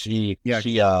 And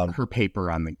her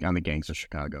paper on the Gangs of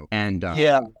Chicago, and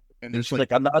and she's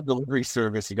like, I'm not a delivery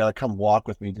service. You got to come walk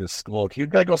with me to school. You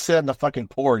got to go sit on the fucking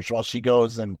porch while she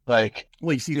goes and like.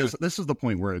 Well, you see, this is the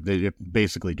point where it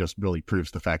basically just really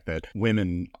proves the fact that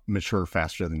women mature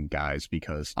faster than guys,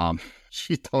 because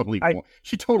she totally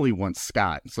wants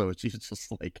Scott, so she's just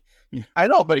like. Yeah. I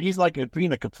know, but he's like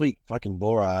being a complete fucking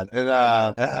moron, and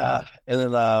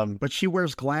then but she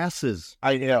wears glasses.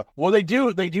 Well, they do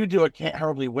a Can't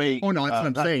Hardly Wait. Oh no, that's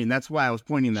what I'm saying. That's why I was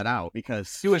pointing that out,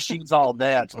 because she's all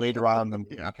that later on,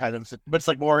 kind of, but it's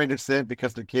like more innocent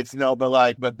because they're kids,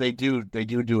 but they do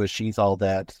a She's All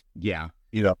That. Yeah.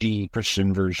 The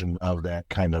Christian version of that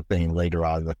kind of thing later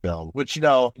on in the film, which,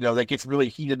 that gets really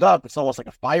heated up. It's almost like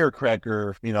a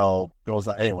firecracker, goes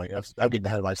on. Anyway, I'm getting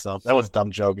ahead of myself. That was a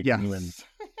dumb joke. Yeah.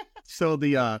 So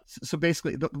so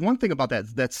basically the one thing about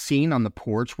that scene on the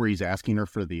porch where he's asking her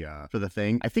for the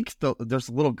thing, I think there's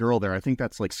a little girl there. I think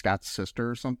that's like Scott's sister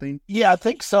or something. Yeah, I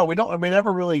think so. We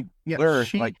never really learn.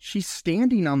 She's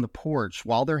standing on the porch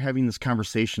while they're having this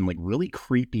conversation, like really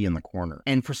creepy in the corner.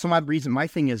 And for some odd reason, my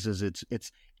thing is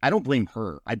it's I don't blame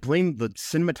her. I blame the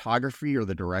cinematography or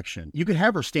the direction. You could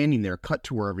have her standing there, cut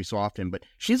to her every so often, but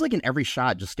she's like in every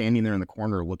shot just standing there in the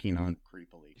corner looking on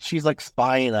creepily. She's like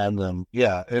spying on them.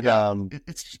 Yeah.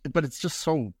 It's just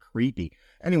so creepy.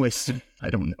 Anyways, I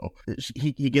don't know.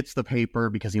 He gets the paper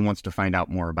because he wants to find out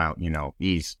more about,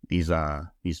 these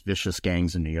vicious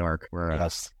gangs in New York where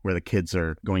the kids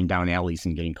are going down alleys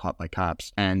and getting caught by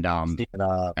cops. And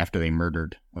after they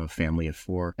murdered a family of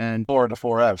 4 and 4 to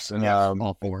 4Fs and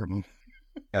all 4 of them.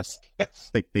 Yes.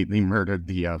 They murdered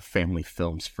the family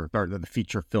films the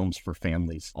feature films for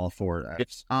families, all 4.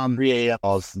 It's 3 a.m. I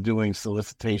was doing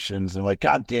solicitations and like,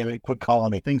 God damn it, quit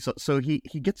calling me. So he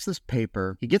gets this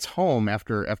paper. He gets home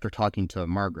after talking to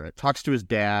Margaret, talks to his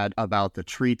dad about the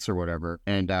treats or whatever,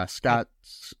 and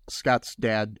Scott's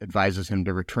dad advises him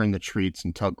to return the treats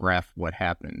and tell Graf what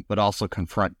happened, but also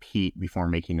confront Pete before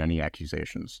making any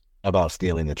accusations. About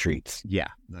stealing the treats. Yeah,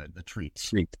 the treats.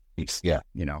 Treats, yeah.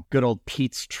 Good old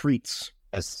Pete's Treats.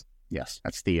 Yes,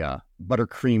 that's the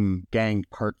ButterCream Gang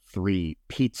Part 3,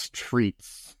 Pete's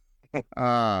Treats.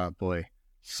 Boy.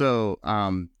 So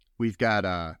we've got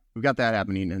that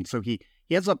happening, and so he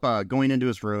ends up going into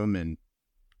his room, and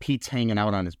Pete's hanging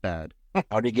out on his bed.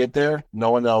 How'd he get there?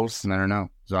 No one knows. I don't know.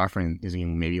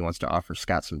 Maybe he wants to offer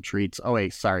Scott some treats. Oh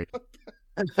wait, sorry.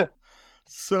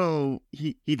 So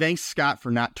he thanks Scott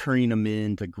for not turning him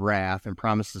in to Graf and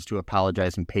promises to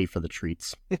apologize and pay for the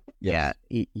treats. Yeah,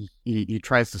 he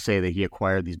tries to say that he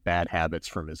acquired these bad habits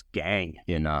from his gang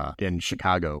in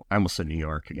Chicago. I almost said New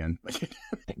York again.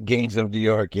 Gangs of New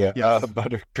York, yeah.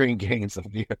 ButterCream Gangs of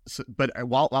New York. So, but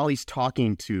while he's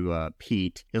talking to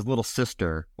Pete, his little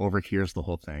sister overhears the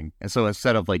whole thing. And so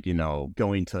instead of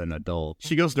going to an adult,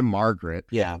 she goes to Margaret.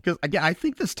 Yeah. Because again, I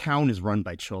think this town is run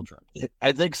by children.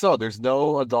 I think so. There's no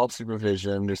adult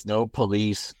supervision. There's no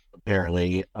police,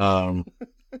 apparently.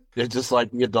 It's just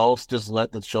like the adults just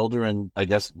let the children, I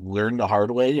guess, learn the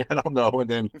hard way. I don't know. And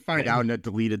then We find out in a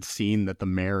deleted scene that the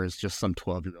mayor is just some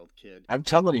 12-year-old kid. I'm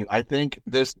telling you, I think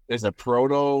this is a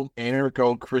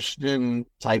proto-anarcho-Christian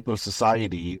type of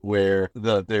society where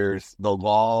there's the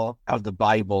law of the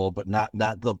Bible, but not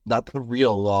the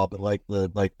real law, but like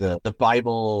the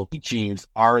Bible teachings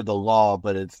are the law,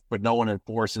 but no one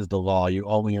enforces the law. You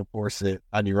only enforce it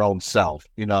on your own self,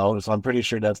 So I'm pretty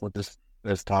sure that's what this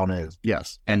town is.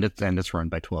 Yes, and it's run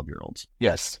by 12-year-olds.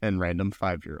 Yes, and random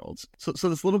 5-year-olds. So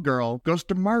this little girl goes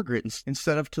to Margaret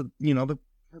instead of to the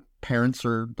parents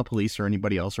or the police or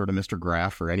anybody else, or to Mr.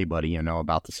 Graff or anybody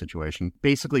about the situation.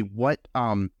 Basically, what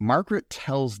Margaret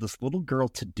tells this little girl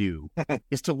to do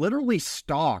is to literally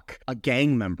stalk a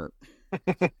gang member.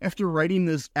 After writing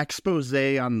this expose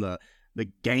on the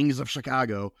gangs of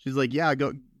Chicago, she's like, yeah,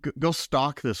 go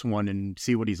stalk this one and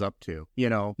see what he's up to.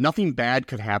 Nothing bad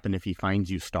could happen if he finds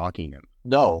you stalking him.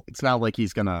 No. It's not like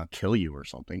he's gonna kill you or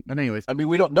something. But anyways. I mean,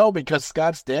 we don't know, because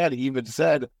Scott's dad even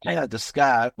said to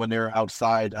Scott when they were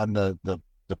outside on the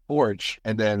porch,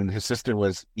 and then his sister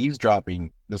was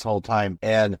eavesdropping this whole time.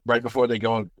 And right before they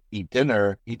go and eat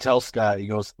dinner, he tells Scott, he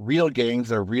goes, real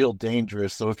gangs are real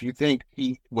dangerous. So if you think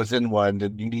he was in one,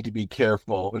 then you need to be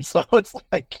careful. And so it's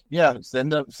like, yeah,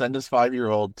 send his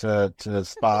 5-year-old to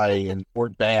spy and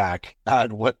report back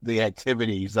on what the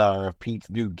activities are of Pete's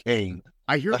new gang.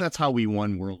 I hear that's how we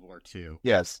won World War II.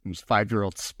 Yes. It was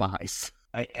 5-year-old spies.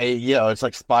 It's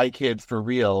like Spy Kids for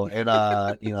real. And,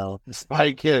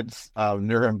 Spy Kids,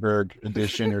 Nuremberg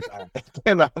edition or something.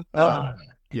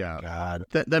 Yeah. God.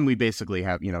 Then we basically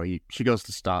have, she goes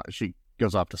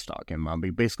off to stalk him.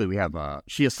 We have,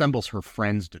 she assembles her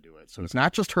friends to do it. So it's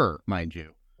not just her, mind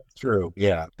you. True.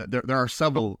 Yeah. There are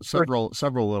several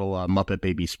little Muppet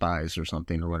baby spies or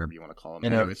something, or whatever you want to call them.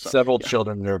 And anyway, several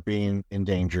children that are being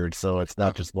endangered, so it's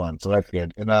not just one. So that's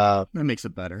good. And that makes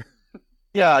it better.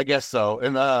 Yeah, I guess so.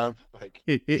 And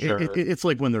it's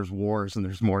like when there's wars and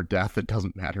there's more death, it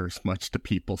doesn't matter as much to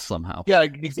people somehow. Yeah,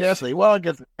 exactly. Well, I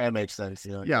guess that makes sense.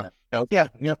 Yeah. Yeah.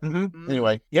 Mm-hmm.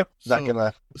 Anyway, yep. Not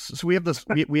gonna. So we have this.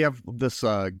 We have this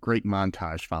great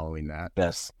montage following that.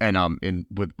 Yes. And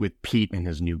with Pete and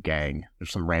his new gang.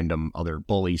 There's some random other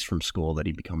bullies from school that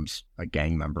he becomes a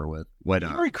gang member with. He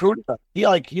recruited them.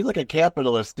 He's like a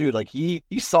capitalist dude. Like he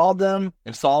saw them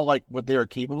and saw like what they were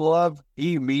capable of.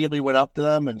 He immediately went up to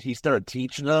them and he started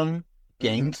teaching them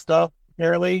gang stuff.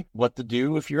 Apparently, what to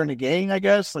do if you're in a gang, I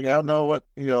guess. Like, I don't know what,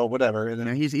 whatever. And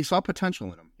then he saw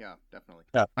potential in him. Yeah, definitely.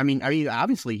 Yeah. I mean,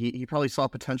 obviously, he probably saw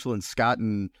potential in Scott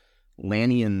and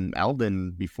Lanny and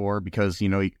Eldon before, because he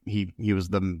was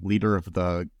the leader of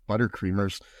the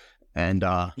ButterCreamers, and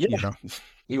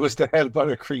he was the head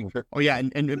ButterCreamer. Oh yeah,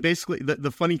 and basically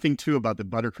the funny thing too about the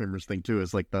ButterCreamers thing too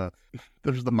is like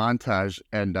there's the montage,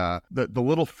 and the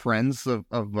little friends of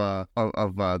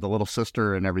the little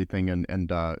sister and everything,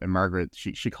 and Margaret,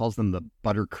 she calls them the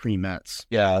ButterCreamettes.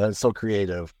 Yeah, that's so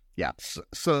creative. Yeah,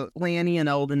 so Lanny and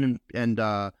Eldon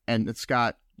and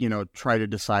Scott, try to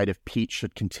decide if Pete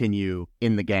should continue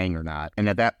in the gang or not. And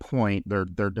at that point, they're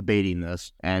debating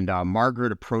this. And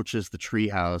Margaret approaches the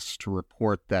treehouse to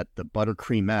report that the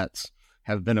ButterCreamettes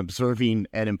have been observing,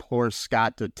 and implores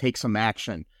Scott to take some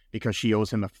action because she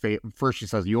owes him a favor. First, she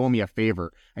says, "You owe me a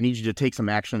favor. I need you to take some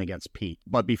action against Pete."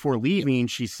 But before leaving,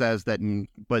 she says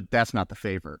but that's not the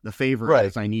favor. The favor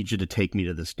is, I need you to take me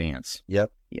to this dance. Yep.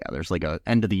 Yeah, there's like a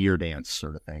end of the year dance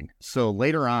sort of thing. So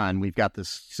later on, we've got this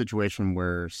situation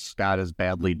where Scott is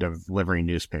badly delivering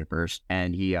newspapers,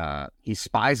 and he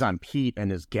spies on Pete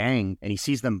and his gang, and he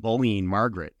sees them bullying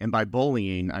Margaret. And by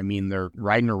bullying, I mean they're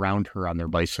riding around her on their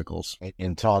bicycles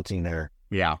and taunting her.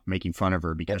 Yeah, making fun of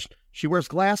her because she wears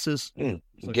glasses. So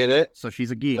get it? So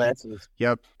she's a geek. Glasses.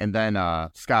 Yep. And then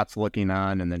Scott's looking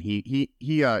on, and then he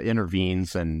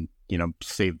intervenes and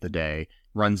save the day.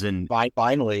 Runs in.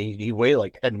 Finally, he waited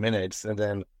like 10 minutes, and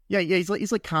then he's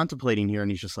like contemplating here,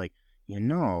 and he's just like,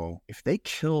 if they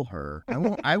kill her,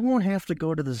 I won't have to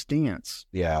go to this dance.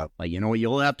 Yeah. Like, you know what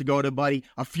you'll have to go to, buddy?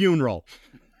 A funeral.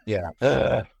 Yeah.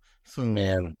 So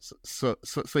man. So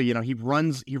he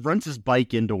runs his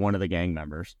bike into one of the gang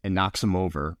members and knocks him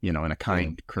over, in a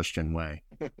kind Christian way.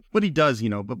 But he does,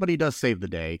 but he does save the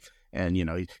day. And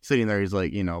he's sitting there. He's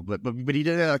like, but he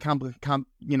did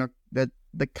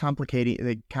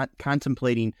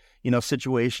contemplating,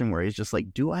 situation where he's just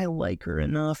like, do I like her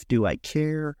enough? Do I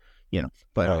care?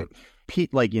 But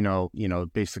Pete, like,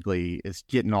 basically is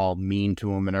getting all mean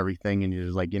to him and everything, and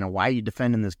he's like, why are you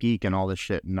defending this geek and all this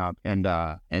shit,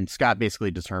 and Scott basically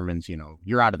determines,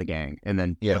 you're out of the gang, and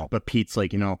then but Pete's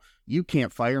like, you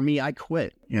can't fire me, I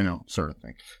quit, sort of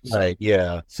thing. So, right,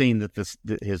 yeah. Saying that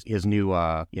his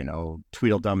new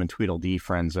Tweedledum and Tweedledee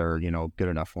friends are, good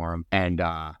enough for him. And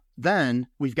then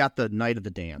we've got the night of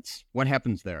the dance. What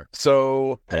happens there?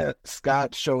 So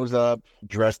Scott shows up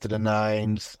dressed to the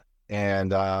nines, and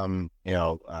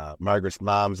Margaret's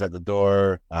mom's at the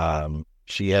door.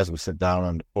 She has him sit down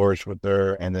on the porch with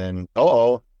her, and then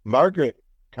Margaret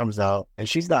comes out, and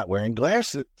she's not wearing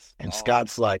glasses, and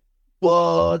Scott's like,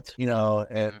 what? And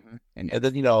then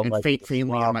and like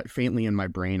faintly in my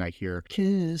brain I hear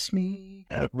kiss me,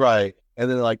 right. And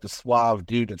then like the suave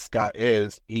dude that Scott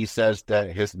is, he says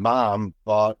that his mom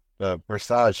bought the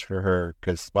corsage for her,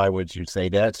 because why would you say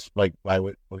that? Like, why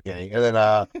would, okay. And then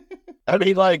I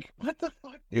mean, like, what the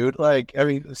fuck, dude? Like, I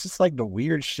mean, it's just like the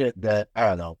weird shit that, I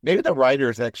don't know. Maybe the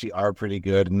writers actually are pretty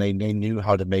good, and they knew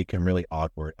how to make him really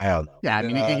awkward. I don't know. Yeah, I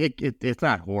mean, it's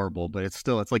not horrible, but it's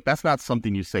like, that's not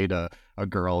something you say to a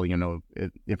girl,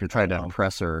 if you're trying to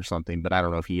impress her or something. But I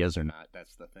don't know if he is or not.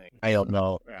 That's the thing. I don't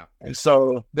know. Yeah. And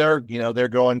so they're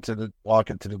walking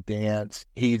to the dance.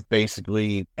 He's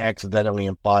basically accidentally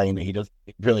implying that he doesn't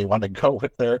really want to go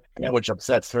with her, which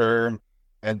upsets her.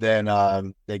 And then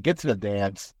they get to the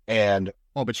dance, and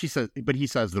he says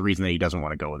the reason that he doesn't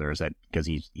want to go with her is that because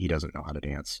he doesn't know how to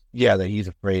dance. Yeah, that he's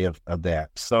afraid of that.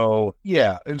 So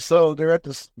yeah, and so they're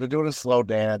doing a slow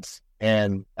dance,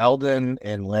 and Eldon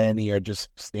and Lanny are just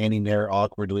standing there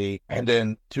awkwardly, and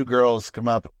then two girls come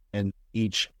up and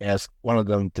each ask one of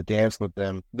them to dance with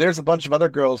them. There's a bunch of other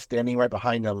girls standing right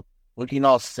behind them, looking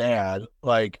all sad,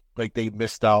 like they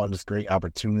missed out on this great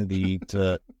opportunity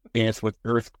to dance with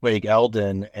Earthquake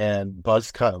Eldon and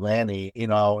Buzzcut Lanny,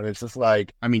 and it's just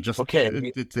like, I mean, just okay,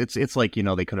 it's like,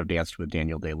 they could have danced with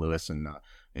Daniel Day-Lewis and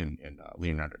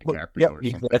Leonardo DiCaprio or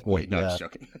something. Exactly, no, just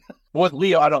joking. With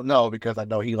Leo, I don't know, because I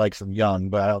know he likes him young,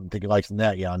 but I don't think he likes him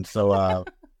that young. So,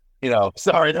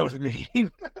 sorry, that was me.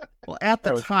 Well, at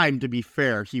the time, to be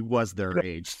fair, he was their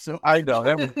age. So I know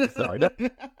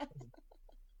that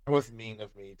was mean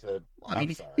of me to. I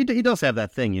mean, he does have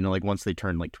that thing, like once they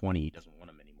turn like 20, he doesn't want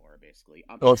him anymore, basically.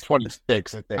 It's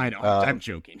 26, I think. I know. I'm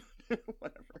joking.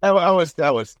 Whatever.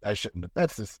 I shouldn't.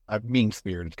 That's just, I'm mean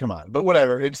spirited. Come on, but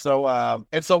whatever. And so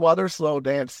while they're slow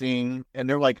dancing, and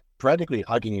they're like practically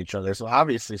hugging each other, so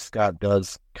obviously Scott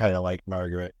does kind of like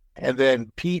Margaret. And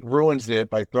then Pete ruins it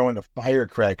by throwing a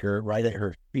firecracker right at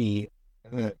her feet,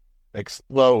 and then it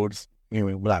explodes.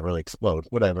 Not really explodes,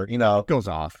 whatever, Goes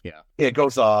off, yeah. It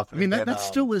goes off. I mean, that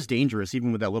still is dangerous,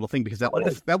 even with that little thing, because that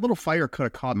little fire could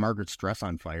have caught Margaret's dress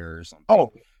on fire or something.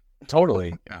 Oh,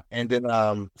 totally. Yeah. And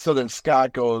then, so then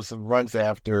Scott goes and runs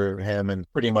after him and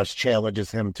pretty much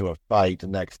challenges him to a fight the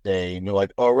next day. And you're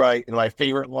like, all right. And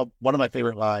one of my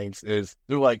favorite lines is,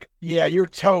 they're like, yeah, you're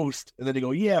toast. And then they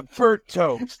go, yeah, burnt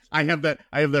toast. I have that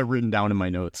written down in my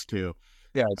notes too.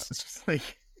 Yeah. It's just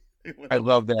like, I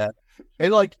love that.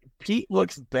 And like, Pete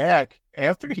looks back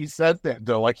after he says that,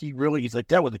 though, like he's like,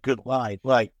 that was a good line.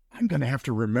 Like, I'm gonna have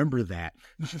to remember that.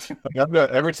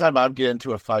 Every time I'm getting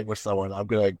into a fight with someone, I'm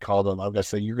gonna call them. I'm gonna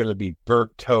say, you're gonna be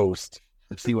burnt toast,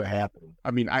 and see what happens.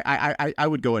 I mean, I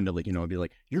would go into, like, I'd be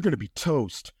like, you're gonna be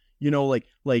toast,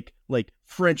 like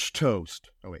French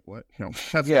toast. Oh wait, what? No,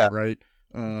 that's not right.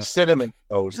 Cinnamon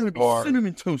toast, or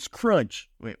cinnamon toast crunch.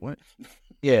 Wait, what?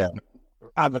 Yeah.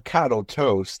 Avocado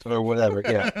toast or whatever.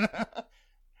 Yeah.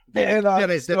 And,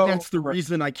 that's the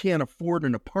reason I can't afford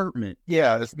an apartment.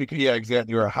 Yeah, it's because,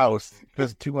 exactly, or a house,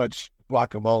 because too much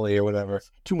guacamole or whatever.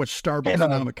 Too much Starbucks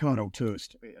and avocado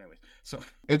toast. Anyway, so,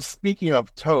 and speaking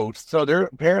of toast, so there's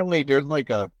like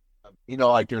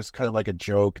there's kind of like a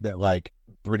joke that like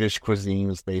British cuisine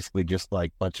is basically just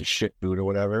like a bunch of shit food or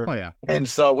whatever. Oh yeah. And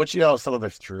so, which some of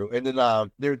it's true. And then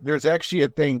there's actually a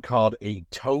thing called a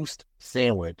toast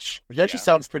sandwich, which actually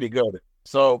sounds pretty good.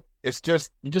 So it's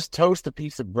just, you just toast a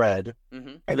piece of bread,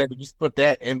 and then you just put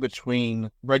that in between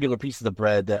regular pieces of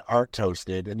bread that aren't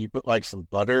toasted, and you put like some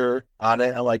butter on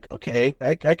it. I'm like, okay,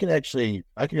 I can actually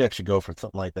go for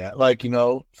something like that. Like,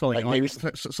 so like maybe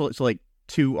so like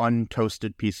two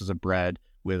untoasted pieces of bread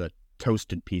with a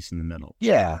toasted piece in the middle.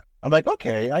 Yeah. I'm like,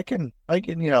 okay, I can, I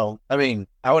mean,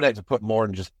 I would have to put more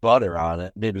than just butter on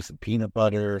it. Maybe some peanut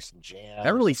butter, some jam.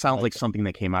 That really sounds like something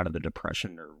that came out of the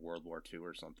Depression or World War II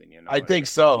or something, I think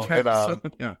so.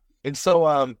 And, yeah. And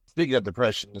so, speaking of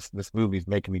depression, this movie's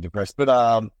making me depressed.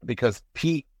 But because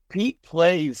Pete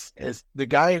plays as the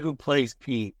guy who plays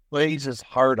Pete plays his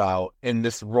heart out in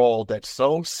this role that's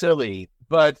so silly,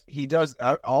 but he does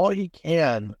all he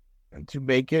can to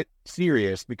make it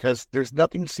serious because there's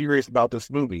nothing serious about this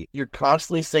movie. You're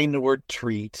constantly saying the word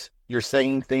treat. You're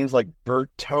saying things like burnt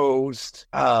toast.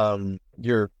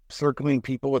 You're circling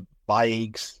people with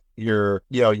bikes. You're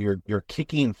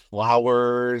kicking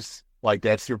flowers. Like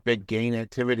that's your big gain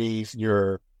activities.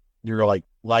 You're like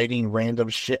lighting random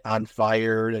shit on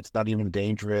fire that's not even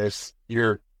dangerous.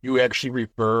 You actually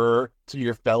refer to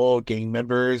your fellow gang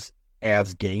members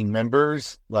as gang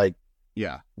members. Like,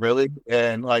 Yeah. really?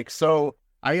 And like, so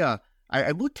I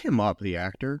looked him up, the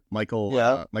actor, Michael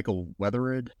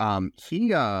Weatherid.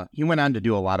 He went on to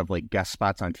do a lot of like guest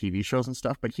spots on TV shows and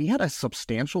stuff, but he had a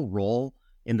substantial role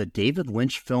in the David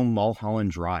Lynch film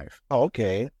Mulholland Drive. oh,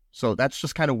 okay. So that's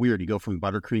just kind of weird. You go from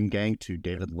ButterCream Gang to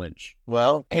David Lynch.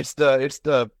 Well, it's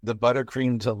the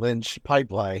ButterCream to Lynch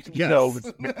pipeline.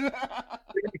 Yes.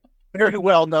 It's very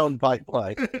well known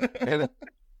pipeline. and,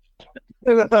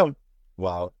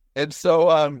 wow. And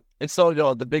so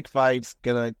the big fight's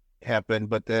gonna happen,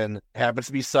 but then happens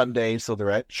to be Sunday, so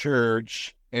they're at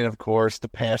church. And of course, the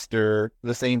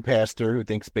same pastor who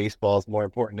thinks baseball is more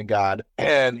important than God,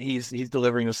 and he's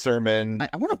delivering a sermon.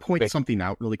 I want to point something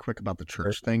out really quick about the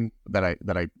church thing that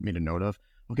I made a note of.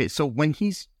 Okay, so when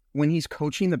he's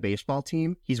coaching the baseball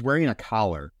team, he's wearing a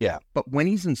collar. Yeah. But when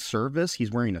he's in service,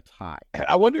 he's wearing a tie.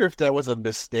 I wonder if that was a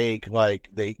mistake, like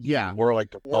they wore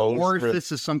like the clothes. Or if this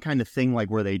is some kind of thing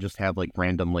like where they just have like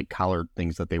random like collared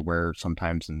things that they wear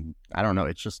sometimes, and I don't know.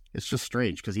 It's just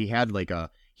strange because he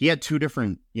had two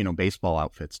different, baseball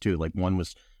outfits too. Like one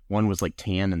was like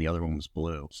tan and the other one was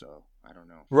blue. So I don't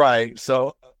know. Right.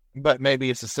 So, but maybe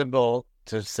it's a symbol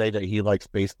to say that he likes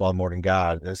baseball more than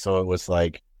God. And so it was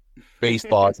like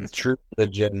baseball is his true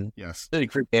religion. Yes.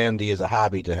 Christianity is a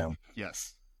hobby to him.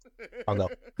 Yes. Oh no.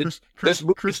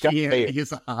 Christianity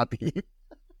is a hobby.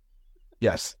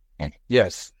 Yes.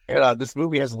 Yes. And this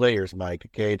movie has layers, Mike.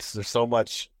 Okay. There's so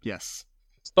much. Yes.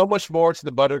 So much more to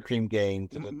the ButterCream Gang.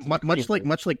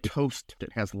 Much like toast,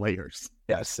 it has layers.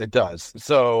 Yes, it does.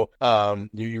 So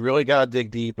you really got to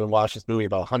dig deep and watch this movie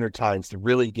about 100 times to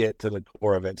really get to the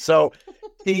core of it. So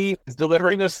he is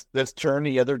delivering this turn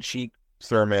the other cheek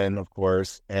sermon, of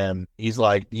course, and he's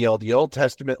like, the Old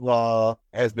Testament law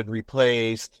has been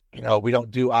replaced. We don't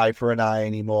do eye for an eye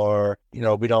anymore.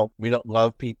 We don't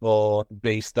love people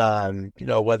based on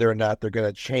whether or not they're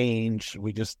going to change.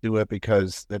 We just do it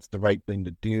because that's the right thing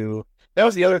to do. That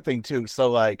was the other thing too.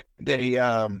 So like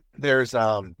there's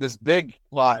this big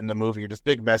plot in the movie, or this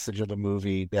big message of the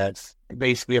movie that's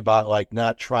basically about like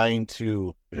not trying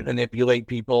to manipulate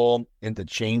people into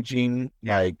changing.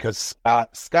 Like, because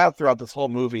Scott throughout this whole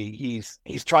movie,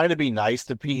 he's trying to be nice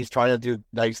to Pete. He's trying to do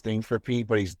nice things for Pete,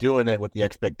 but he's doing it with the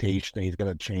expectation that he's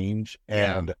going to change.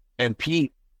 And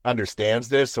Pete understands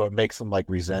this, so it makes him like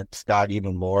resent Scott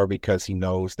even more because he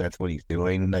knows that's what he's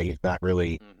doing and that he's not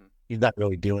really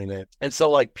doing it. And so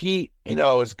like Pete,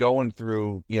 is going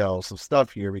through, some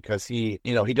stuff here because he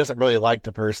doesn't really like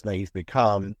the person that he's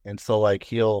become. And so like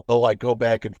he'll like go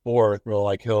back and forth where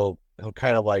like he'll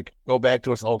kind of like go back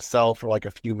to his old self for like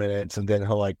a few minutes, and then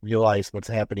he'll like realize what's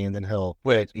happening, and then he'll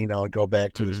quit, and go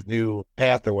back to his new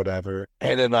path or whatever.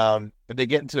 And then they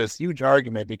get into this huge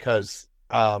argument because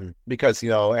after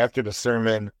the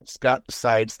sermon, Scott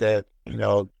decides that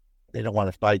they don't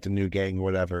want to fight the new gang or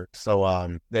whatever.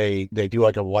 So they do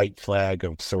like a white flag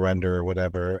of surrender or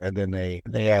whatever, and then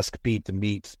they ask Pete to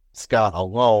meet Scott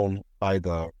alone by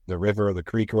the river or the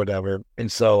creek or whatever.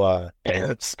 And so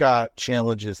Scott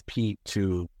challenges Pete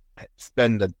to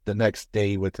spend the next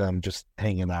day with them just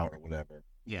hanging out or whatever.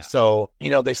 Yeah. So,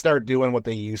 they start doing what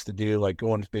they used to do, like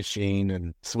going fishing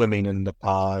and swimming in the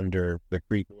pond or the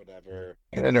creek or whatever.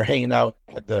 And then they're hanging out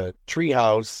at the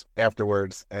treehouse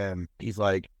afterwards. And he's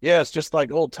like, yeah, it's just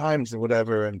like old times or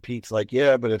whatever. And Pete's like,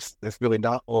 yeah, but it's really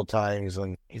not old times.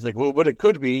 And he's like, well, but it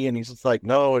could be. And he's just like,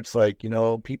 no, it's like,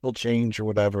 people change or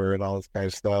whatever and all this kind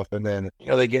of stuff. And then,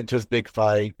 they get into this big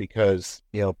fight because,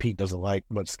 Pete doesn't like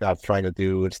what Scott's trying to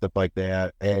do and stuff like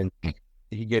that. And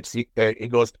he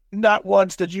goes, not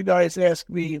once did you guys ask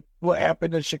me what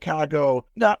happened in Chicago.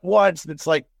 Not once. And it's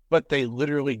like, but they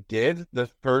literally did the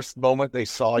first moment they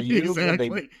saw you. Exactly.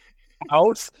 When they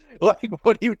out. Like,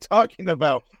 what are you talking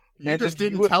about? You just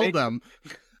didn't tell them.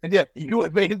 And yeah, you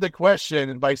evaded the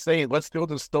question by saying, let's go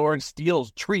to the store and steal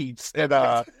treats. And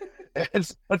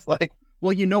it's like,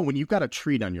 well, when you've got a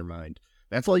treat on your mind,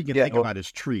 that's all you can think about is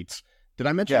treats. Did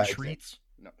I mention treats?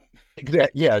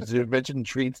 Yeah, did you mention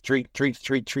treats,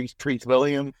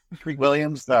 Williams?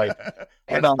 And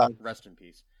rest in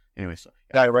peace. Anyway, so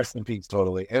rest in peace,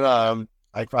 totally. And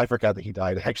I forgot that he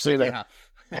died actually. Yeah.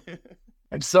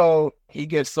 And so he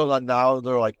gets now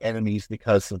they're like enemies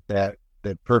because of that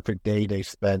that perfect day they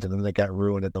spent, and then they got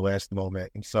ruined at the last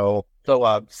moment. And so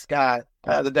Scott,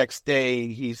 the next day,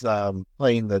 he's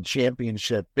playing the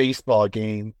championship baseball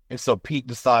game, and so Pete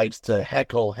decides to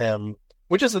heckle him,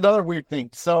 which is another weird thing.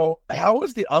 So how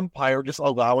is the umpire just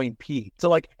allowing Pete to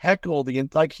like heckle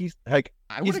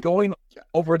he's going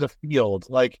over the field?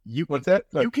 Like, what's that?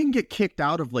 You can get kicked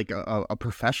out of like a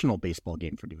professional baseball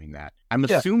game for doing that. I'm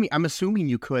assuming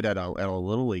you could at a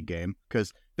little league game,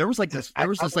 because there was this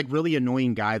really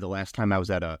annoying guy the last time I was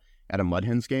at a Mud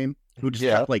Hens game who just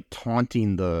kept like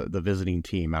taunting the visiting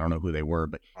team. I don't know who they were,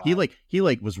 but he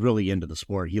was really into the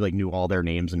sport. He like knew all their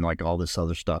names and like all this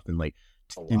other stuff, and like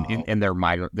and their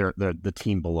the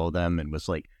team below them, and was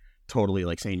like totally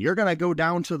like saying, "You're gonna go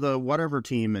down to the whatever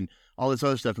team," and all this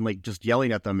other stuff, and like just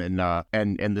yelling at them.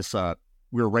 And this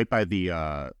we were right by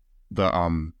the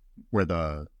where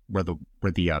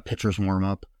the pitchers warm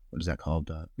up. What is that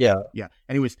called? Yeah.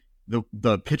 Anyways,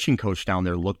 the pitching coach down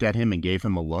there looked at him and gave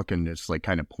him a look, and just like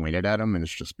kind of pointed at him, and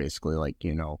it's just basically like,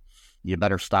 you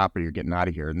better stop or you're getting out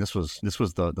of here. And this was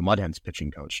the Mud Hens pitching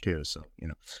coach too. So,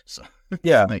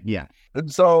 yeah. like, yeah.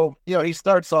 And so, he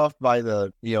starts off by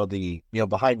the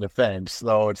behind the fence.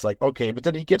 So it's like, okay, but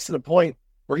then he gets to the point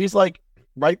where he's like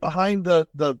right behind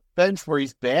the fence where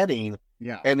he's batting.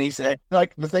 Yeah. And he's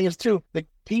like, the thing is too, like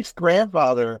Pete's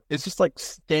grandfather is just like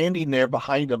standing there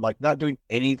behind him, like not doing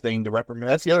anything to reprimand.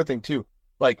 That's the other thing too.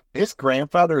 Like, his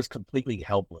grandfather is completely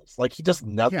helpless. Like, he does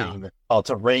nothing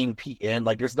to rein Pete in.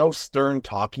 Like, there's no stern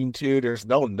talking to. There's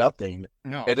no nothing.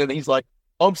 No. And then he's like,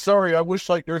 oh, I'm sorry. I wish,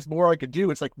 like, there's more I could do.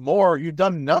 It's like, more? You've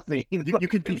done nothing. You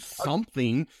could do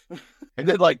something. And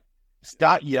then, like,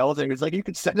 Scott yells at him. He's like, you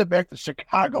can send him back to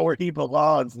Chicago where he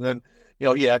belongs. And then,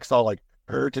 he acts all, like,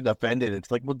 hurt and offended.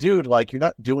 It's like, well, dude, like, you're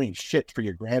not doing shit for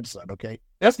your grandson, okay?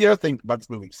 That's the other thing about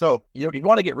this movie. So, you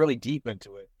want to get really deep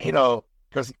into it,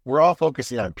 because we're all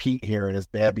focusing on Pete here and his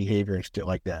bad behavior and shit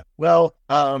like that. Well,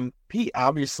 Pete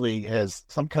obviously has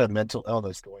some kind of mental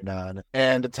illness going on,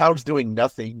 and the town's doing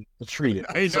nothing to treat it.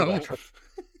 I know.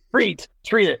 Treat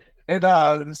it.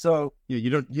 And so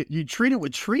you treat it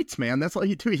with treats, man. That's all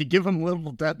you do. You give them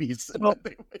little Debbies. Well,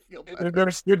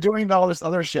 you're doing all this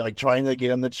other shit, like trying to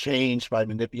get him to change by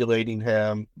manipulating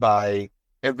him, by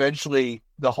eventually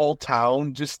the whole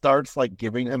town just starts like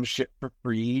giving him shit for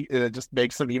free, and it just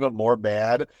makes him even more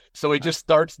bad. So he just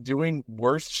starts doing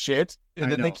worse shit,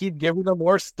 and then they keep giving him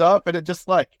more stuff, and it just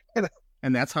like,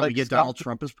 and that's how we get Donald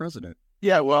Trump as president.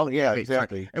 Yeah, well, yeah, okay,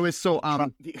 exactly. Sorry. Anyway, so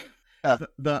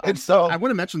and so I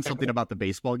want to mention something about the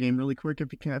baseball game really quick,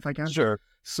 if I can. Sure.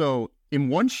 So in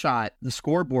one shot, the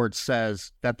scoreboard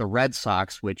says that the Red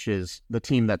Sox, which is the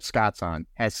team that Scott's on,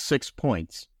 has 6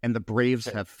 points, and the Braves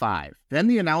have 5. Then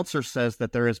the announcer says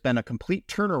that there has been a complete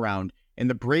turnaround, and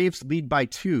the Braves lead by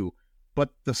 2, but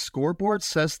the scoreboard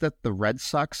says that the Red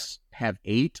Sox have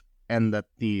 8, and that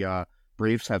the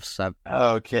Braves have 7.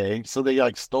 Okay, so they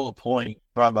like stole a point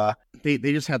from They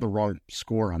just had the wrong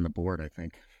score on the board, I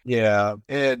think. Yeah,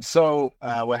 and so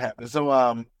what happened? So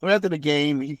after the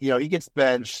game, he gets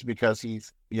benched because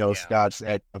he's Scott's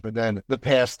at, but then the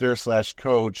pastor /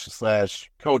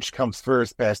 coach comes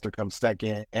first, pastor comes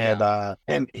second,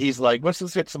 and he's like, let's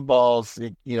just hit some balls,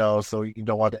 so you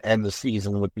don't want to end the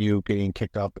season with you getting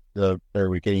kicked out of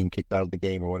the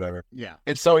game or whatever. Yeah,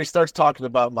 and so he starts talking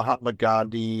about Mahatma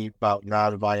Gandhi, about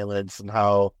nonviolence, and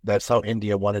how that's how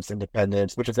India won its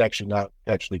independence, which is actually not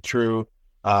actually true.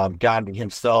 Gandhi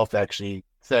himself actually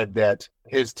said that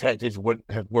his tactics wouldn't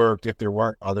have worked if there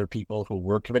weren't other people who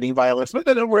were committing violence. But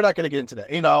then we're not going to get into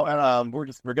that, and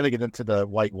we're going to get into the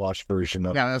whitewash version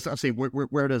of. Yeah, I'll say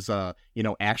where does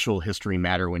actual history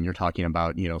matter when you're talking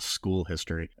about school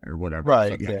history or whatever? Right,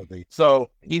 so, exactly. Yeah.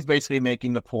 So he's basically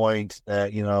making the point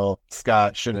that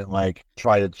Scott shouldn't like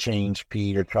try to change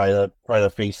Pete or try to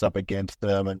face up against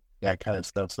them and that kind of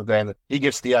stuff. So then he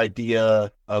gets the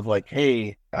idea of like,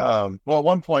 hey, well, at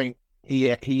one point he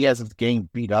has his gang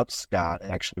beat up Scott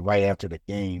actually right after the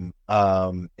game.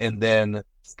 And then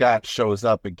Scott shows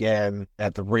up again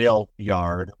at the rail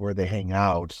yard where they hang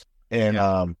out.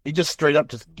 And he just straight up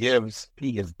just gives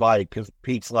Pete his bike because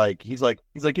Pete's like, he's like,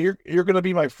 you're gonna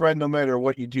be my friend no matter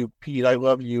what you do, Pete. I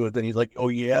love you. And then he's like, oh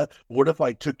yeah, what if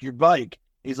I took your bike?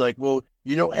 He's like, well,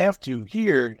 you don't have to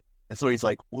here. And so he's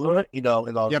like, what? And all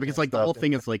because like the whole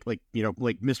thing is like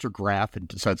Mr. Graff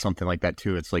had said something like that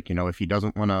too. It's like, if he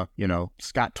doesn't want to,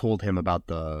 Scott told him about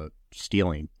the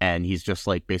stealing, and he's just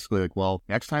like basically like, well,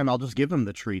 next time I'll just give him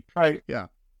the treat. Right. Yeah.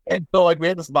 And so like we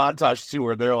had this montage too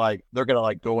where they're gonna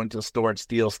like go into the store and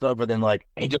steal stuff, and then like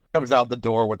he just comes out the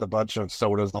door with a bunch of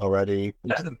sodas already.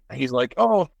 He's like,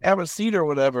 "Oh, have a seat or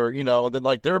whatever," and then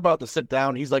like they're about to sit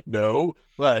down. He's like, "No,"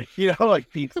 like like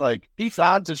Pete's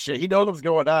on to shit. He knows what's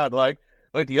going on. Like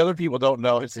the other people don't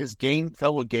know. His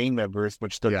fellow gang members,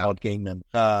 which they're called gang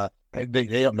members. They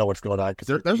don't know what's going on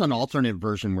because there's an alternate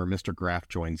version where Mr. Graff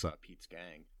joins Pete's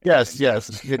gang. Yes,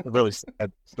 it's a really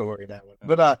sad story, that one.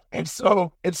 But and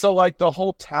so like the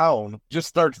whole town just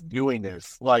starts doing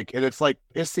this, like, and it's like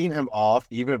pissing him off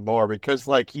even more because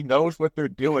like he knows what they're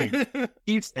doing.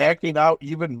 He's acting out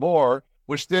even more,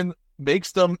 which then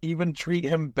makes them even treat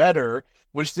him better,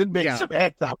 which then makes him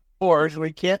act out more. So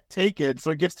he can't take it. So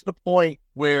it gets to the point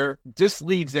where this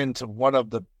leads into one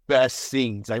of the best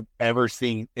scenes I've ever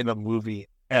seen in a movie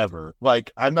ever.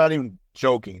 Like, I'm not even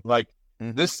joking. Like,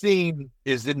 this scene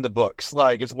is in the books.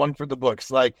 Like, it's one for the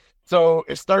books. Like, so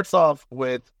it starts off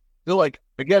with, they're like,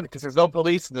 again, because there's no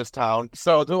police in this town.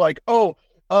 So they're like,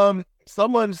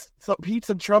 Pete's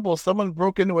in trouble. Someone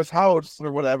broke into his house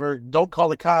or whatever. Don't call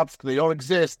the cops because they don't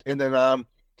exist. And then,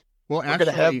 well,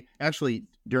 actually,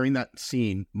 during that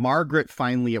scene, Margaret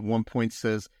finally at one point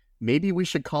says, maybe we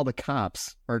should call the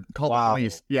cops or call the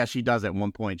police. Yeah, she does at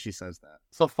one point. She says that.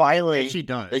 So finally, she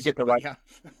does. They get the right. Yeah.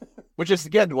 Which is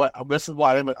again this is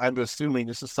why I'm assuming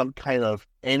this is some kind of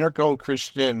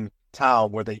anarcho-Christian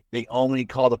town where they only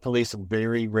call the police on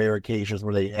very rare occasions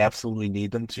where they absolutely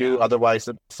need them to. Otherwise,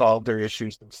 they solve their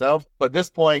issues themselves. But at this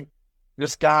point,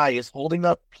 this guy is holding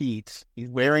up Pete. He's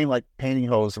wearing like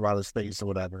pantyhose around his face or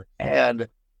whatever, and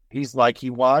he's like he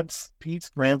wants Pete's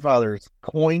grandfather's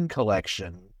coin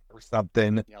collection or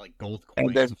something. Yeah, like gold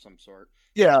coins of some sort.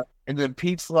 Yeah, and then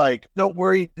Pete's like, "Don't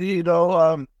worry,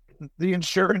 the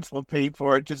insurance will pay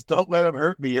for it. Just don't let him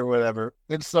hurt me or whatever."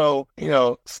 And so,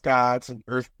 Scott and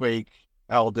Earthquake,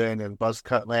 Eldon, and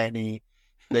Buzzcut Lanny,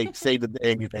 they save the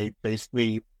day. They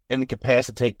basically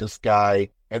incapacitate this guy,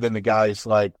 and then the guy's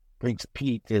like, thinks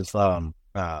Pete is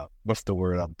what's the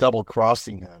word? Double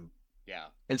crossing him. Yeah.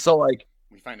 And so like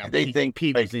we find out they think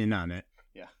Pete was in on it.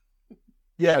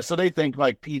 Yeah, so they think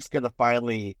like Pete's gonna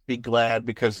finally be glad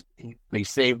because they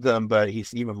saved them, but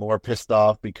he's even more pissed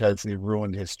off because they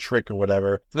ruined his trick or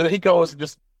whatever. So then he goes and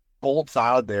just bolts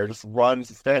out of there, just runs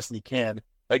as fast as he can,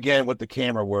 again with the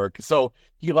camera work. So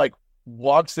he like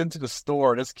walks into the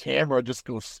store and his camera just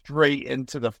goes straight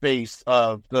into the face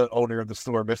of the owner of the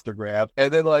store, Mr. Graff,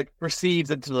 and then like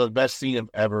proceeds into the best scene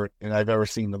I've ever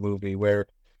seen in the movie where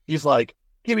he's like,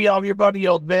 "Give me all of your money,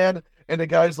 old man," and the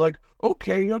guy's like,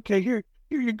 okay, here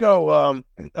you go.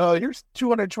 Here's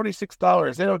 $226.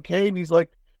 Is that okay? And he's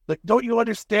like, don't you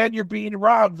understand you're being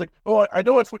robbed? Like, oh, I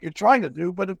know it's what you're trying to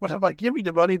do, but if I give you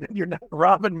the money, then you're not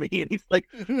robbing me. And he's like,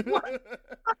 what?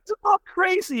 That's all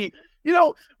crazy.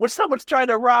 When someone's trying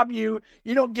to rob you,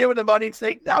 you don't give them the money and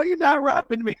say, no, you're not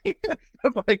robbing me.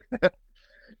 I'm like,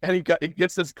 and he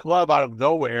gets this club out of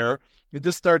nowhere. It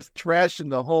just starts trashing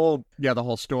the whole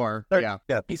store.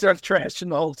 He starts trashing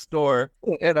the whole store,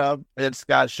 and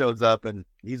Scott shows up and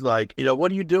he's like, what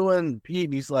are you doing, Pete?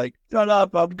 And he's like, shut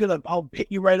up! I'll hit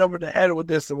you right over the head with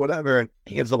this or whatever. And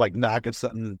he ends up like knocking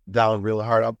something down real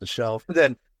hard off the shelf. And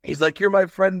then he's like, "You're my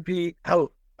friend, Pete.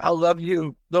 I'll love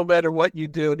you no matter what you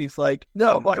do." And he's like,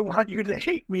 "No, I want you to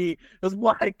hate me."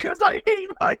 Why? Because I hate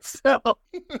myself.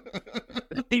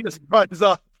 He just runs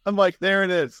off. I'm like, there it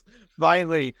is.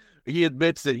 Finally. He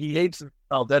admits that he hates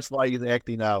himself. That's why he's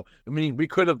acting out. I mean, we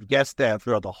could have guessed that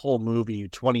throughout the whole movie,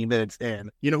 20 minutes in.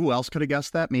 You know who else could have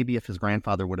guessed that? Maybe if his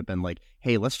grandfather would have been like,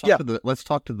 "Hey, let's talk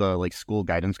to the like school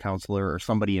guidance counselor or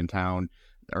somebody in town,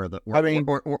 or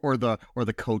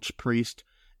the coach priest,"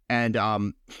 and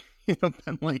been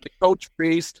like the coach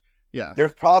priest. Yeah,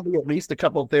 there's probably at least a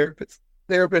couple of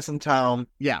therapists in town.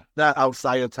 Yeah, not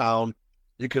outside of town.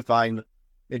 You could find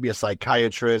maybe a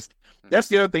psychiatrist. That's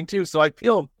the other thing too. So I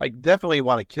feel like definitely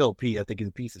want to kill Pete. I think he's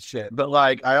a piece of shit. But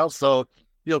like I also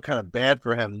feel kind of bad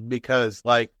for him because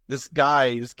like this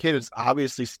kid is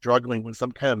obviously struggling with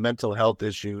some kind of mental health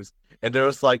issues. And they're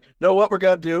just like, "No, what we're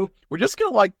gonna do? We're just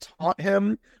gonna like taunt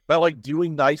him by like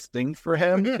doing nice things for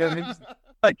him." And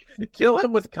like kill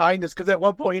him with kindness, because at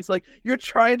one point it's like, "You're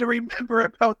trying to remember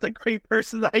about the great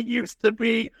person I used to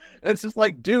be." And it's just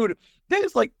like, dude, that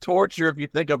is like torture if you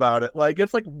think about it. Like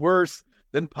it's like worse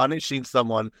than punishing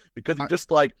someone because you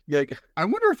just like I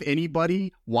wonder if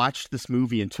anybody watched this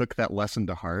movie and took that lesson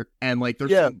to heart, and like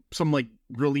there's some like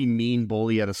really mean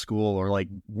bully at a school, or like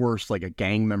worse, like a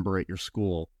gang member at your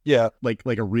school. Yeah. Like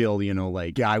a real,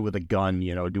 like guy with a gun,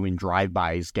 doing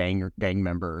drive-bys, gang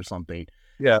member or something.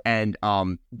 Yeah. And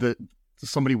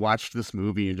somebody watched this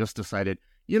movie and just decided,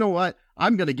 you know what?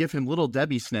 I'm going to give him Little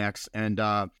Debbie snacks and,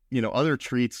 other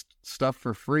treats, stuff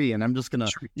for free. And I'm just going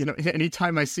to,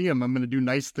 anytime I see him, I'm going to do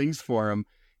nice things for him.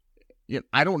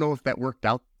 I don't know if that worked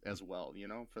out as well,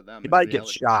 for them. He might get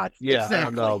shot. Yeah, exactly. I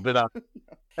don't know. But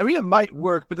it might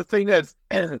work. But the thing is,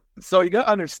 so you got to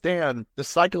understand the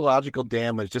psychological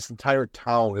damage this entire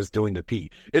town is doing to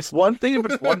Pete. It's one thing if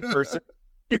it's one person.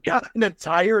 You got an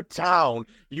entire town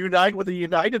unite with a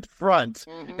united front,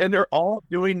 and they're all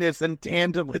doing this in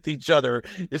tandem with each other.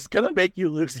 It's going to make you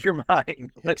lose your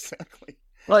mind. Exactly.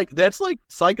 That's like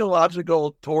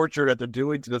psychological torture that they're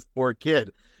doing to this poor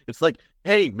kid. It's like,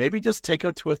 hey, maybe just take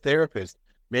him to a therapist.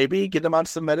 Maybe get him on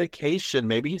some medication.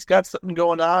 Maybe he's got something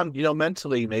going on,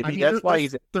 mentally. Maybe that's why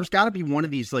there's got to be one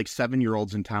of these like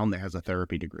 7-year-olds in town that has a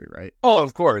therapy degree, right? Oh,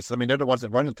 of course. I mean, they're the ones that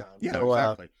run the town. Yeah, so,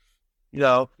 exactly.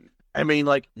 I mean,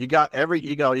 like you got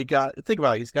think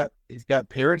about it. He's got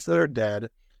parents that are dead.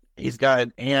 He's got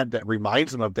an aunt that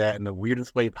reminds him of that in the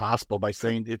weirdest way possible by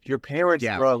saying, if your parents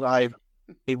were alive,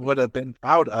 he would have been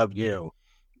proud of you.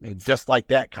 And just like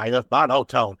that kind of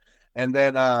monotone. And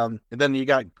then you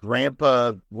got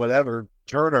Grandpa whatever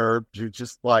Turner, who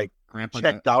just like Grandpa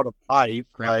checked out of life,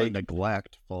 Grandpa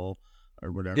neglectful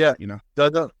or whatever. Yeah,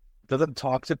 doesn't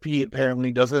talk to Pete.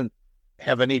 Apparently, doesn't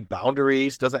have any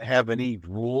boundaries, doesn't have any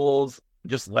rules,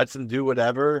 just lets him do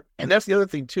whatever. And that's the other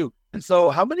thing too. And so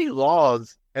how many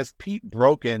laws has Pete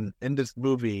broken in this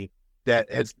movie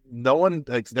that has no one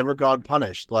that's never gone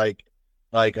punished? Like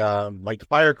the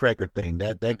firecracker thing,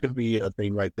 that could be a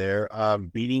thing right there.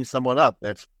 Beating someone up,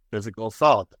 that's physical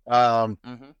assault.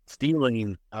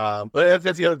 Stealing, but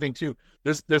that's the other thing too.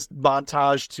 There's this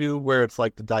montage too where it's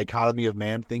like the dichotomy of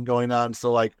man thing going on.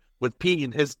 So like with Pete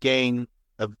and his gang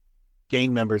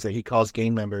members that he calls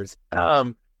gang members,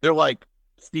 they're like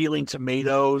stealing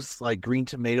tomatoes, like green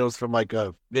tomatoes from like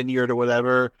a vineyard or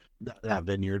whatever. Not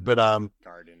vineyard, but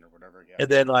garden or whatever. Yeah. And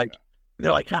then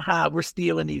they're like, haha, we're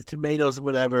stealing these tomatoes or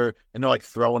whatever, and they're like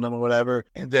throwing them or whatever.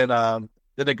 And then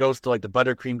it goes to like the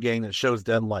ButterCream gang that shows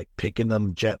them like picking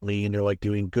them gently and they're like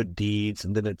doing good deeds.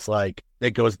 And then it's like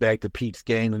it goes back to Pete's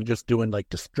gang and just doing like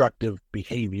destructive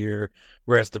behavior,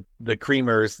 whereas the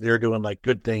Creamers, they're doing like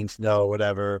good things,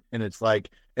 whatever. And it's like,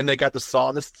 and they got the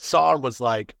song. This song was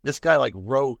like, this guy like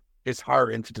wrote his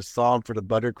heart into the song for the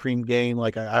ButterCream gang.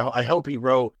 Like I hope he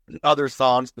wrote other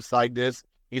songs beside this.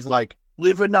 He's like,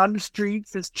 living on the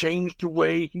streets has changed the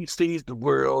way he sees the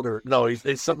world, or no,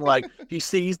 it's something like he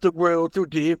sees the world through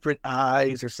different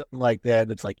eyes or something like that.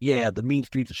 And it's like, yeah, the mean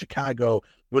streets of Chicago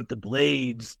with the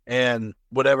blades and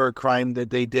whatever crime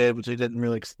that they did, which they didn't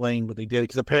really explain what they did,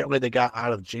 because apparently they got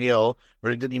out of jail,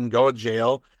 or they didn't even go to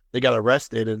jail. They got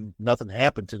arrested and nothing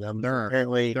happened to them.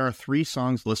 There are 3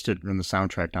 songs listed in the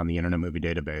soundtrack on the Internet Movie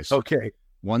Database. Okay.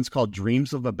 One's called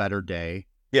Dreams of a Better Day.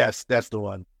 Yes, that's the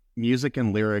one. Music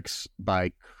and lyrics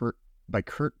by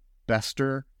Kurt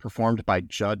Bester, performed by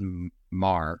Judd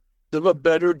Marr. Of a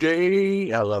Better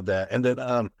Day. I love that. And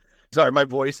then, sorry, my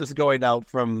voice is going out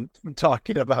from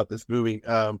talking about this movie.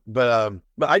 But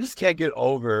I just can't get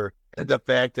over the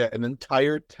fact that an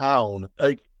entire town,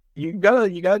 like, you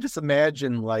gotta just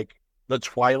imagine like the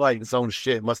Twilight Zone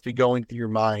shit must be going through your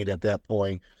mind at that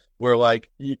point, where like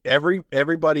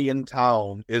everybody in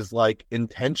town is like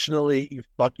intentionally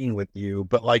fucking with you,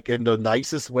 but like in the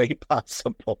nicest way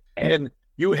possible. And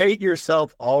you hate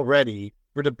yourself already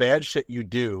for the bad shit you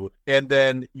do. And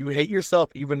then you hate yourself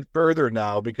even further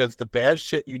now because the bad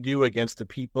shit you do against the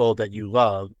people that you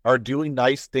love are doing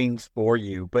nice things for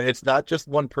you. But it's not just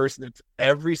one person. It's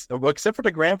except for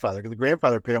the grandfather, because the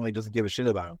grandfather apparently doesn't give a shit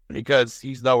about him because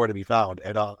he's nowhere to be found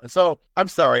at all. And so I'm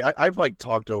sorry. I've like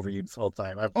talked over you this whole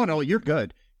time. Oh no, you're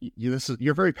good.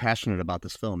 You're very passionate about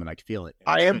this film, and I can feel it.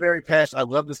 I am very passionate. I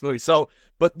love this movie. So,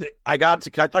 but can I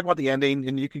talk about the ending,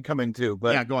 and you can come in too?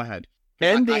 But yeah, go ahead.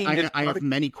 Ending. I have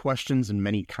many questions and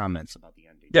many comments about the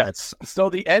ending. Yes. So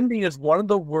the ending is one of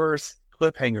the worst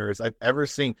cliffhangers I've ever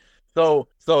seen. So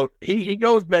he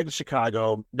goes back to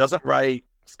Chicago, doesn't write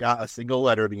Scott a single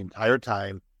letter the entire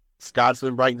time. Scott's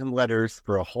been writing him letters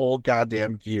for a whole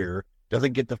goddamn year.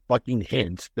 Doesn't get the fucking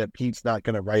hint that Pete's not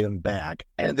going to write him back.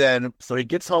 And then, so he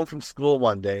gets home from school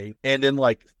one day, and then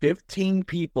like 15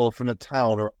 people from the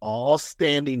town are all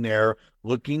standing there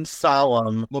looking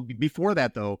solemn. Well, before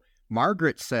that though,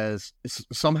 Margaret says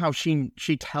somehow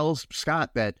she tells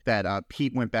Scott that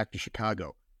Pete went back to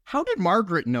Chicago. How did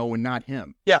Margaret know and not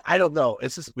him? Yeah, I don't know.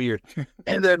 It's just weird.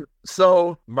 And then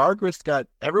so Margaret's got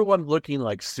everyone looking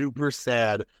like super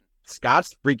sad.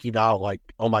 Scott's freaking out, like,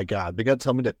 oh my God, they're gonna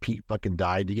tell me that Pete fucking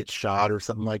died, to get shot or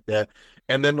something like that.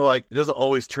 And then like it doesn't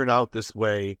always turn out this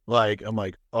way. Like, I'm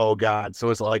like, oh God. So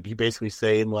it's like he basically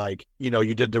saying, like,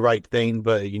 you did the right thing,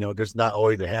 but there's not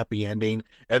always a happy ending.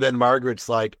 And then Margaret's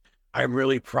like, I'm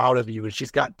really proud of you. And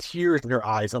she's got tears in her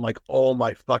eyes. I'm like, oh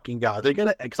my fucking God. They're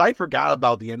gonna, because I forgot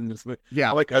about the end of this movie. Yeah.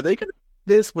 I'm like, are they gonna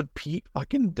do this with Pete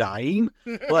fucking dying?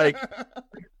 Like,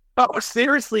 I was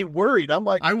seriously worried. I'm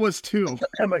like, I was too.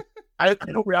 I'm like, I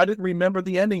didn't remember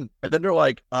the ending. And then they're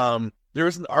like, there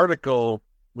was an article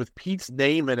with Pete's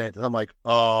name in it. And I'm like,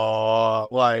 oh,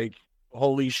 like,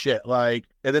 holy shit. Like,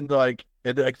 and then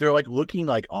they're like looking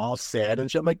like all sad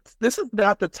and shit. I'm like, this is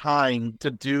not the time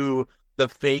to do the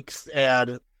fake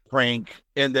sad prank.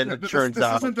 And then it turns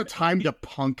out this isn't the time to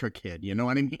punk a kid. You know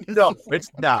what I mean? No, it's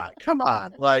not. Come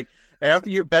on. Like, after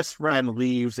your best friend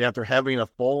leaves after having a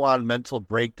full-on mental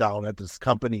breakdown at this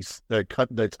company's, the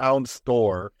town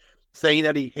store, saying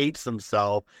that he hates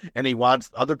himself and he wants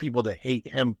other people to hate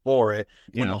him for it,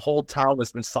 when the whole town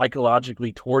has been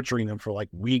psychologically torturing him for like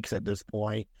weeks at this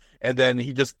point, and then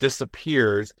he just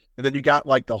disappears, and then you got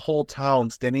like the whole town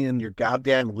standing in your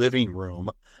goddamn living room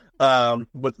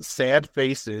with sad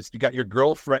faces. You got your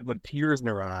girlfriend with tears in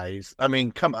her eyes. I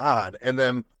mean, come on.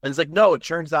 And it's like, no, it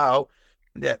turns out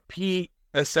that Pete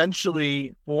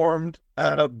essentially formed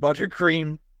a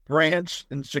ButterCream branch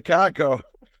in Chicago.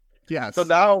 Yes. So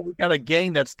now we got a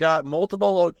gang that's got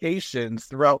multiple locations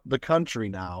throughout the country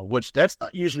now, which that's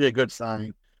not usually a good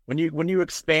sign. When you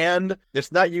expand,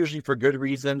 it's not usually for good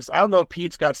reasons. I don't know if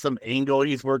Pete's got some angle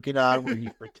he's working on where he's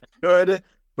good,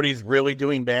 but he's really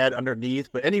doing bad underneath.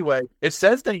 But anyway, it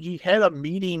says that he had a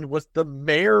meeting with the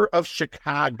mayor of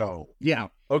Chicago. Yeah.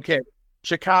 Okay.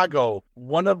 Chicago,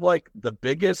 one of like the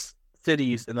biggest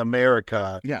cities in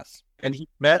America. Yes. And he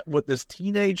met with this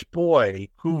teenage boy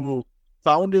who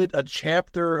founded a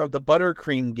chapter of the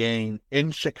ButterCream gang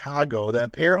in Chicago that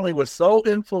apparently was so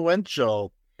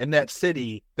influential in that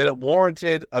city that it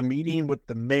warranted a meeting with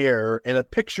the mayor and a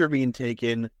picture being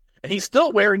taken. And he's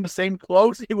still wearing the same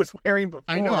clothes he was wearing before.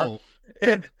 I know.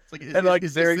 And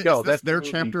there you go. That's their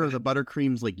chapter of the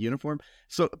ButterCream's like uniform.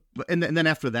 So, and then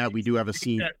after that, we do have a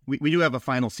scene. We do have a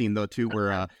final scene though too,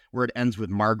 where it ends with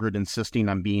Margaret insisting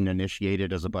on being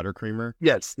initiated as a ButterCreamer.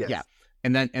 Yes. Yeah.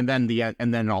 And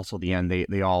then also the end.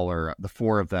 They all are, the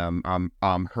four of them.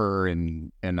 Her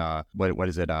and what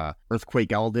is it?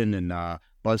 Earthquake Eldon and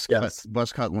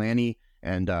Buzzcut Lanny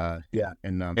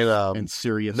and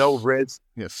Sirius. No Riz.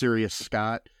 Yeah, Sirius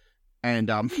Scott. And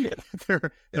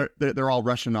they're all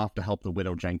rushing off to help the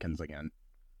widow Jenkins again.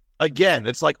 Again,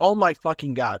 it's like, oh my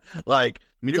fucking God! Like,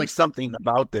 I mean, do something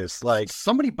about this. Like,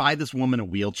 somebody buy this woman a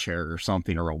wheelchair or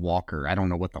something, or a walker. I don't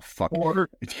know what the fuck. Or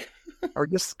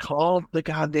just call the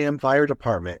goddamn fire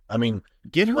department. I mean,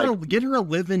 get her a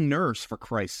live-in nurse, for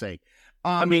Christ's sake.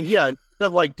 I mean, yeah, instead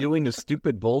of like doing the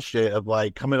stupid bullshit of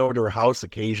like coming over to her house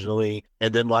occasionally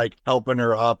and then like helping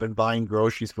her up and buying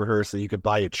groceries for her so you could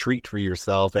buy a treat for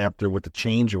yourself after with the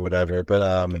change or whatever. But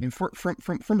and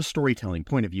from a storytelling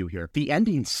point of view here, the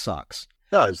ending sucks.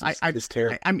 It's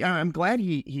terrible. I'm glad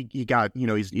he got,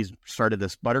 he's started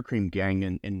this ButterCream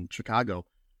gang in Chicago.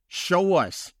 Show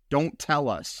us, don't tell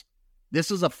us. This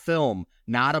is a film,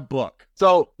 not a book.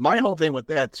 So my whole thing with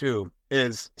that too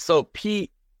is, so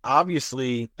Pete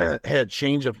obviously had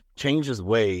changed his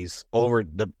ways over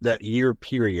that year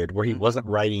period where he wasn't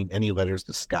writing any letters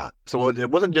to Scott. So it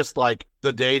wasn't just like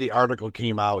the day the article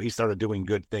came out, he started doing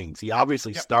good things. He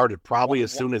obviously started probably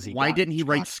as soon as he. Why didn't he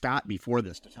write Scott before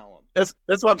this to tell him?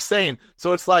 That's what I'm saying.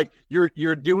 So it's like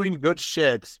you're doing good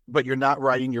shit, but you're not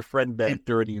writing your friend back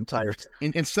during the entire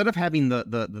time. Instead of having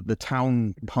the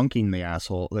town punking the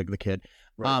asshole, like the kid,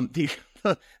 right.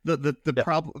 The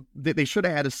problem, they should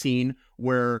have had a scene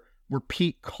where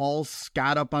Pete calls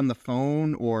Scott up on the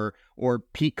phone, or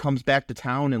Pete comes back to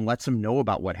town and lets him know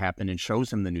about what happened and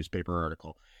shows him the newspaper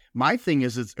article. My thing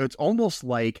is, it's almost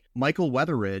like Michael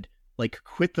Weatherid like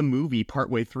quit the movie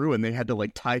partway through and they had to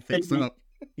like tie things up.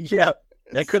 Yeah,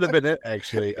 that could have been it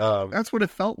actually. That's what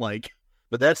it felt like.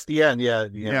 But that's the end.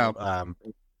 Yeah.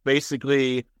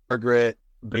 Basically, Margaret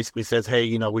basically says,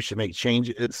 "Hey, we should make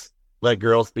changes. Let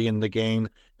girls be in the game,"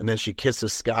 and then she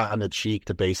kisses Scott on the cheek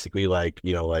to basically like,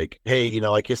 hey,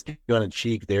 I kissed you on the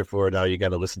cheek, therefore now you got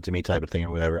to listen to me, type of thing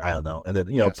or whatever. I don't know. And then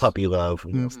yes. Puppy love,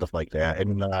 stuff like that.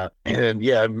 And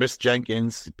yeah, Miss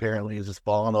Jenkins apparently is just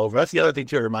falling over. That's the other thing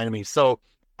too. It reminded me. So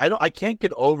I can't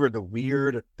get over the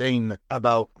weird thing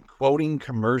about quoting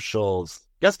commercials.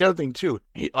 That's the other thing too.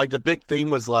 Like the big thing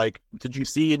was like, did you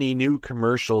see any new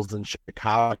commercials in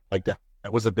Chicago like that?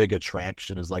 That was a big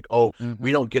attraction. Is like,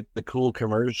 we don't get the cool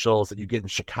commercials that you get in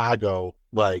Chicago.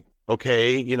 Like,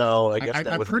 okay, I guess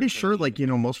that I'm was pretty sure, like,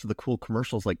 most of the cool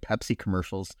commercials, like Pepsi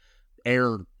commercials,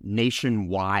 air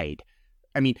nationwide.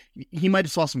 I mean, he might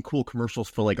have saw some cool commercials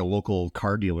for like a local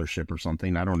car dealership or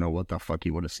something. I don't know what the fuck he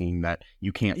would have seen that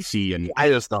you can't see I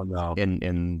just don't know.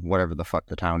 in whatever the fuck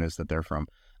the town is that they're from.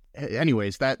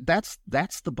 Anyways, that's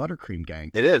the ButterCream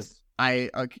Gang. It is. I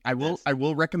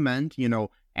will recommend,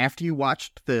 after you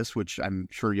watched this, which I'm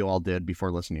sure you all did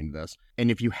before listening to this,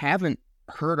 and if you haven't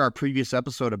heard our previous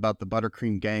episode about the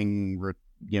ButterCream Gang,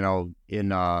 in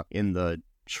the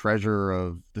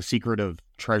Secret of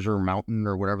Treasure Mountain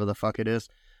or whatever the fuck it is.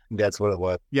 That's what it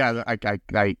was. Yeah,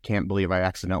 I can't believe I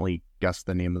accidentally guessed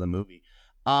the name of the movie.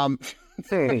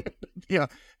 Yeah,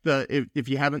 if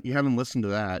you haven't listened to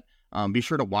that, be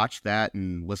sure to watch that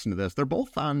and listen to this. They're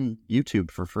both on YouTube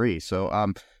for free.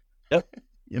 So yep.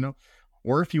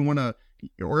 Or if you want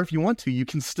to, you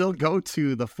can still go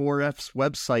to the 4F's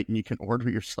website and you can order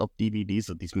yourself DVDs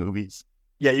of these movies.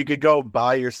 Yeah, you could go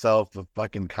buy yourself a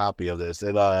fucking copy of this.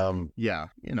 And yeah,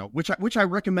 which I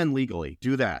recommend legally.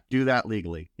 Do that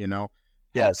legally,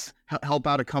 Yes. Help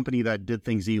out a company that did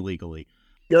things illegally.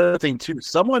 The other thing too,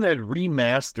 someone had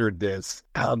remastered this.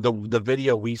 The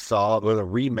video we saw was a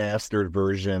remastered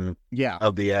version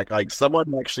of the act. Like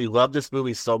someone actually loved this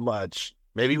movie so much.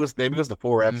 Maybe it was the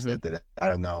 4Fs that did it. I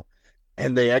don't know.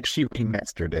 And they actually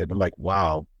remastered it. I'm like,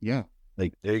 wow. Yeah.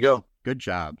 Like, there you go. Good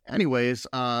job. Anyways,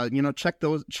 check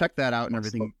that out and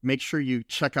everything. Make sure you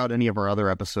check out any of our other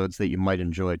episodes that you might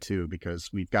enjoy too, because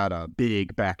we've got a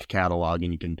big back catalog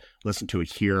and you can listen to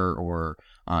it here or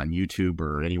on YouTube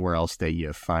or anywhere else that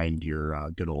you find your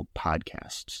good old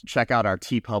podcasts. Check out our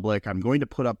TeePublic. I'm going to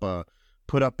put up a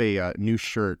new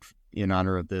shirt in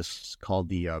honor of this called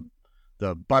the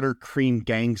ButterCream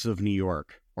Gangs of New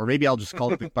York, or maybe I'll just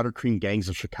call it the ButterCream Gangs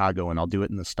of Chicago, and I'll do it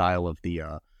in the style of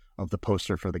the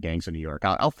poster for the Gangs of New York.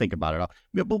 I'll think about it.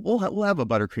 We'll have a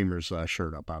ButterCreamers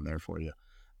shirt up on there for you.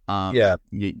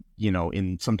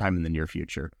 In sometime in the near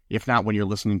future. If not, when you're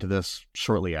listening to this,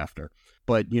 shortly after.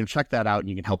 But check that out, and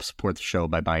you can help support the show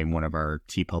by buying one of our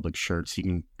TeePublic shirts. You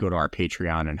can go to our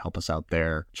Patreon and help us out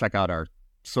there. Check out our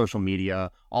social media.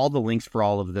 All the links for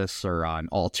all of this are on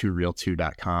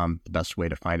all2real2.com. The best way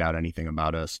to find out anything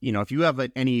about us. If you have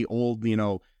any old,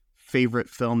 favorite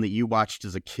film that you watched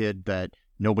as a kid that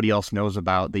nobody else knows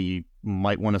about that you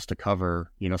might want us to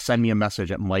cover, send me a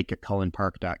message at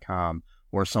mike@cullenpark.com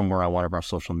or somewhere on one of our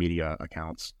social media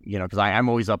accounts, because I'm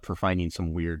always up for finding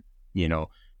some weird,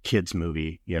 kids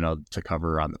movie, to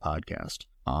cover on the podcast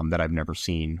that I've never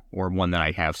seen, or one that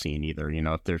I have seen either.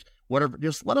 If there's whatever,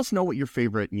 just let us know what your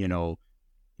favorite little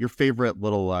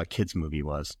kids movie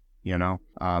was,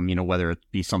 whether it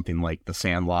be something like The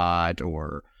Sandlot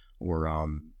or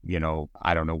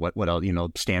I don't know what else,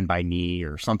 Stand By Me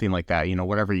or something like that,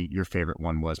 whatever your favorite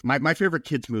one was. My favorite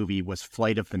kids movie was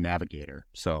Flight of the Navigator.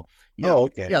 So,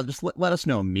 okay. Yeah, just let us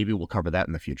know. Maybe we'll cover that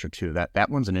in the future too. That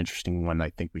one's an interesting one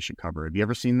I think we should cover. Have you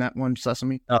ever seen that one,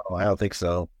 Sesame? Oh, I don't think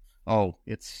so. Oh,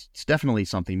 it's definitely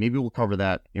something. Maybe we'll cover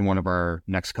that in one of our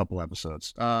next couple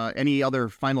episodes. Any other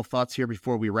final thoughts here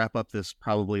before we wrap up this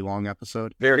probably long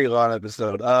episode? Very long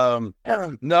episode.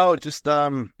 No, just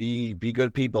be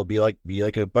good people. Be like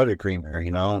a buttercreamer,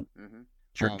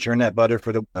 Mm-hmm. Churn that butter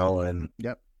for the and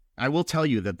yep. I will tell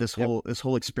you that this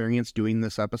whole experience doing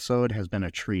this episode has been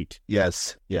a treat.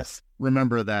 Yes.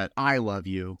 Remember that I love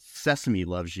you. Sesame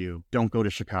loves you. Don't go to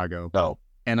Chicago. No.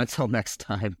 And until next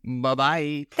time,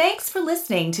 bye-bye. Thanks for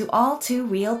listening to All2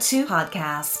 Real 2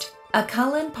 podcast, a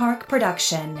Cullen Park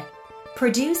production.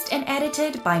 Produced and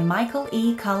edited by Michael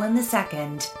E. Cullen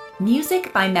II.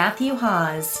 Music by Matthew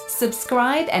Hawes.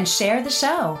 Subscribe and share the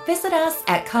show. Visit us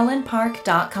at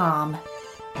cullenpark.com.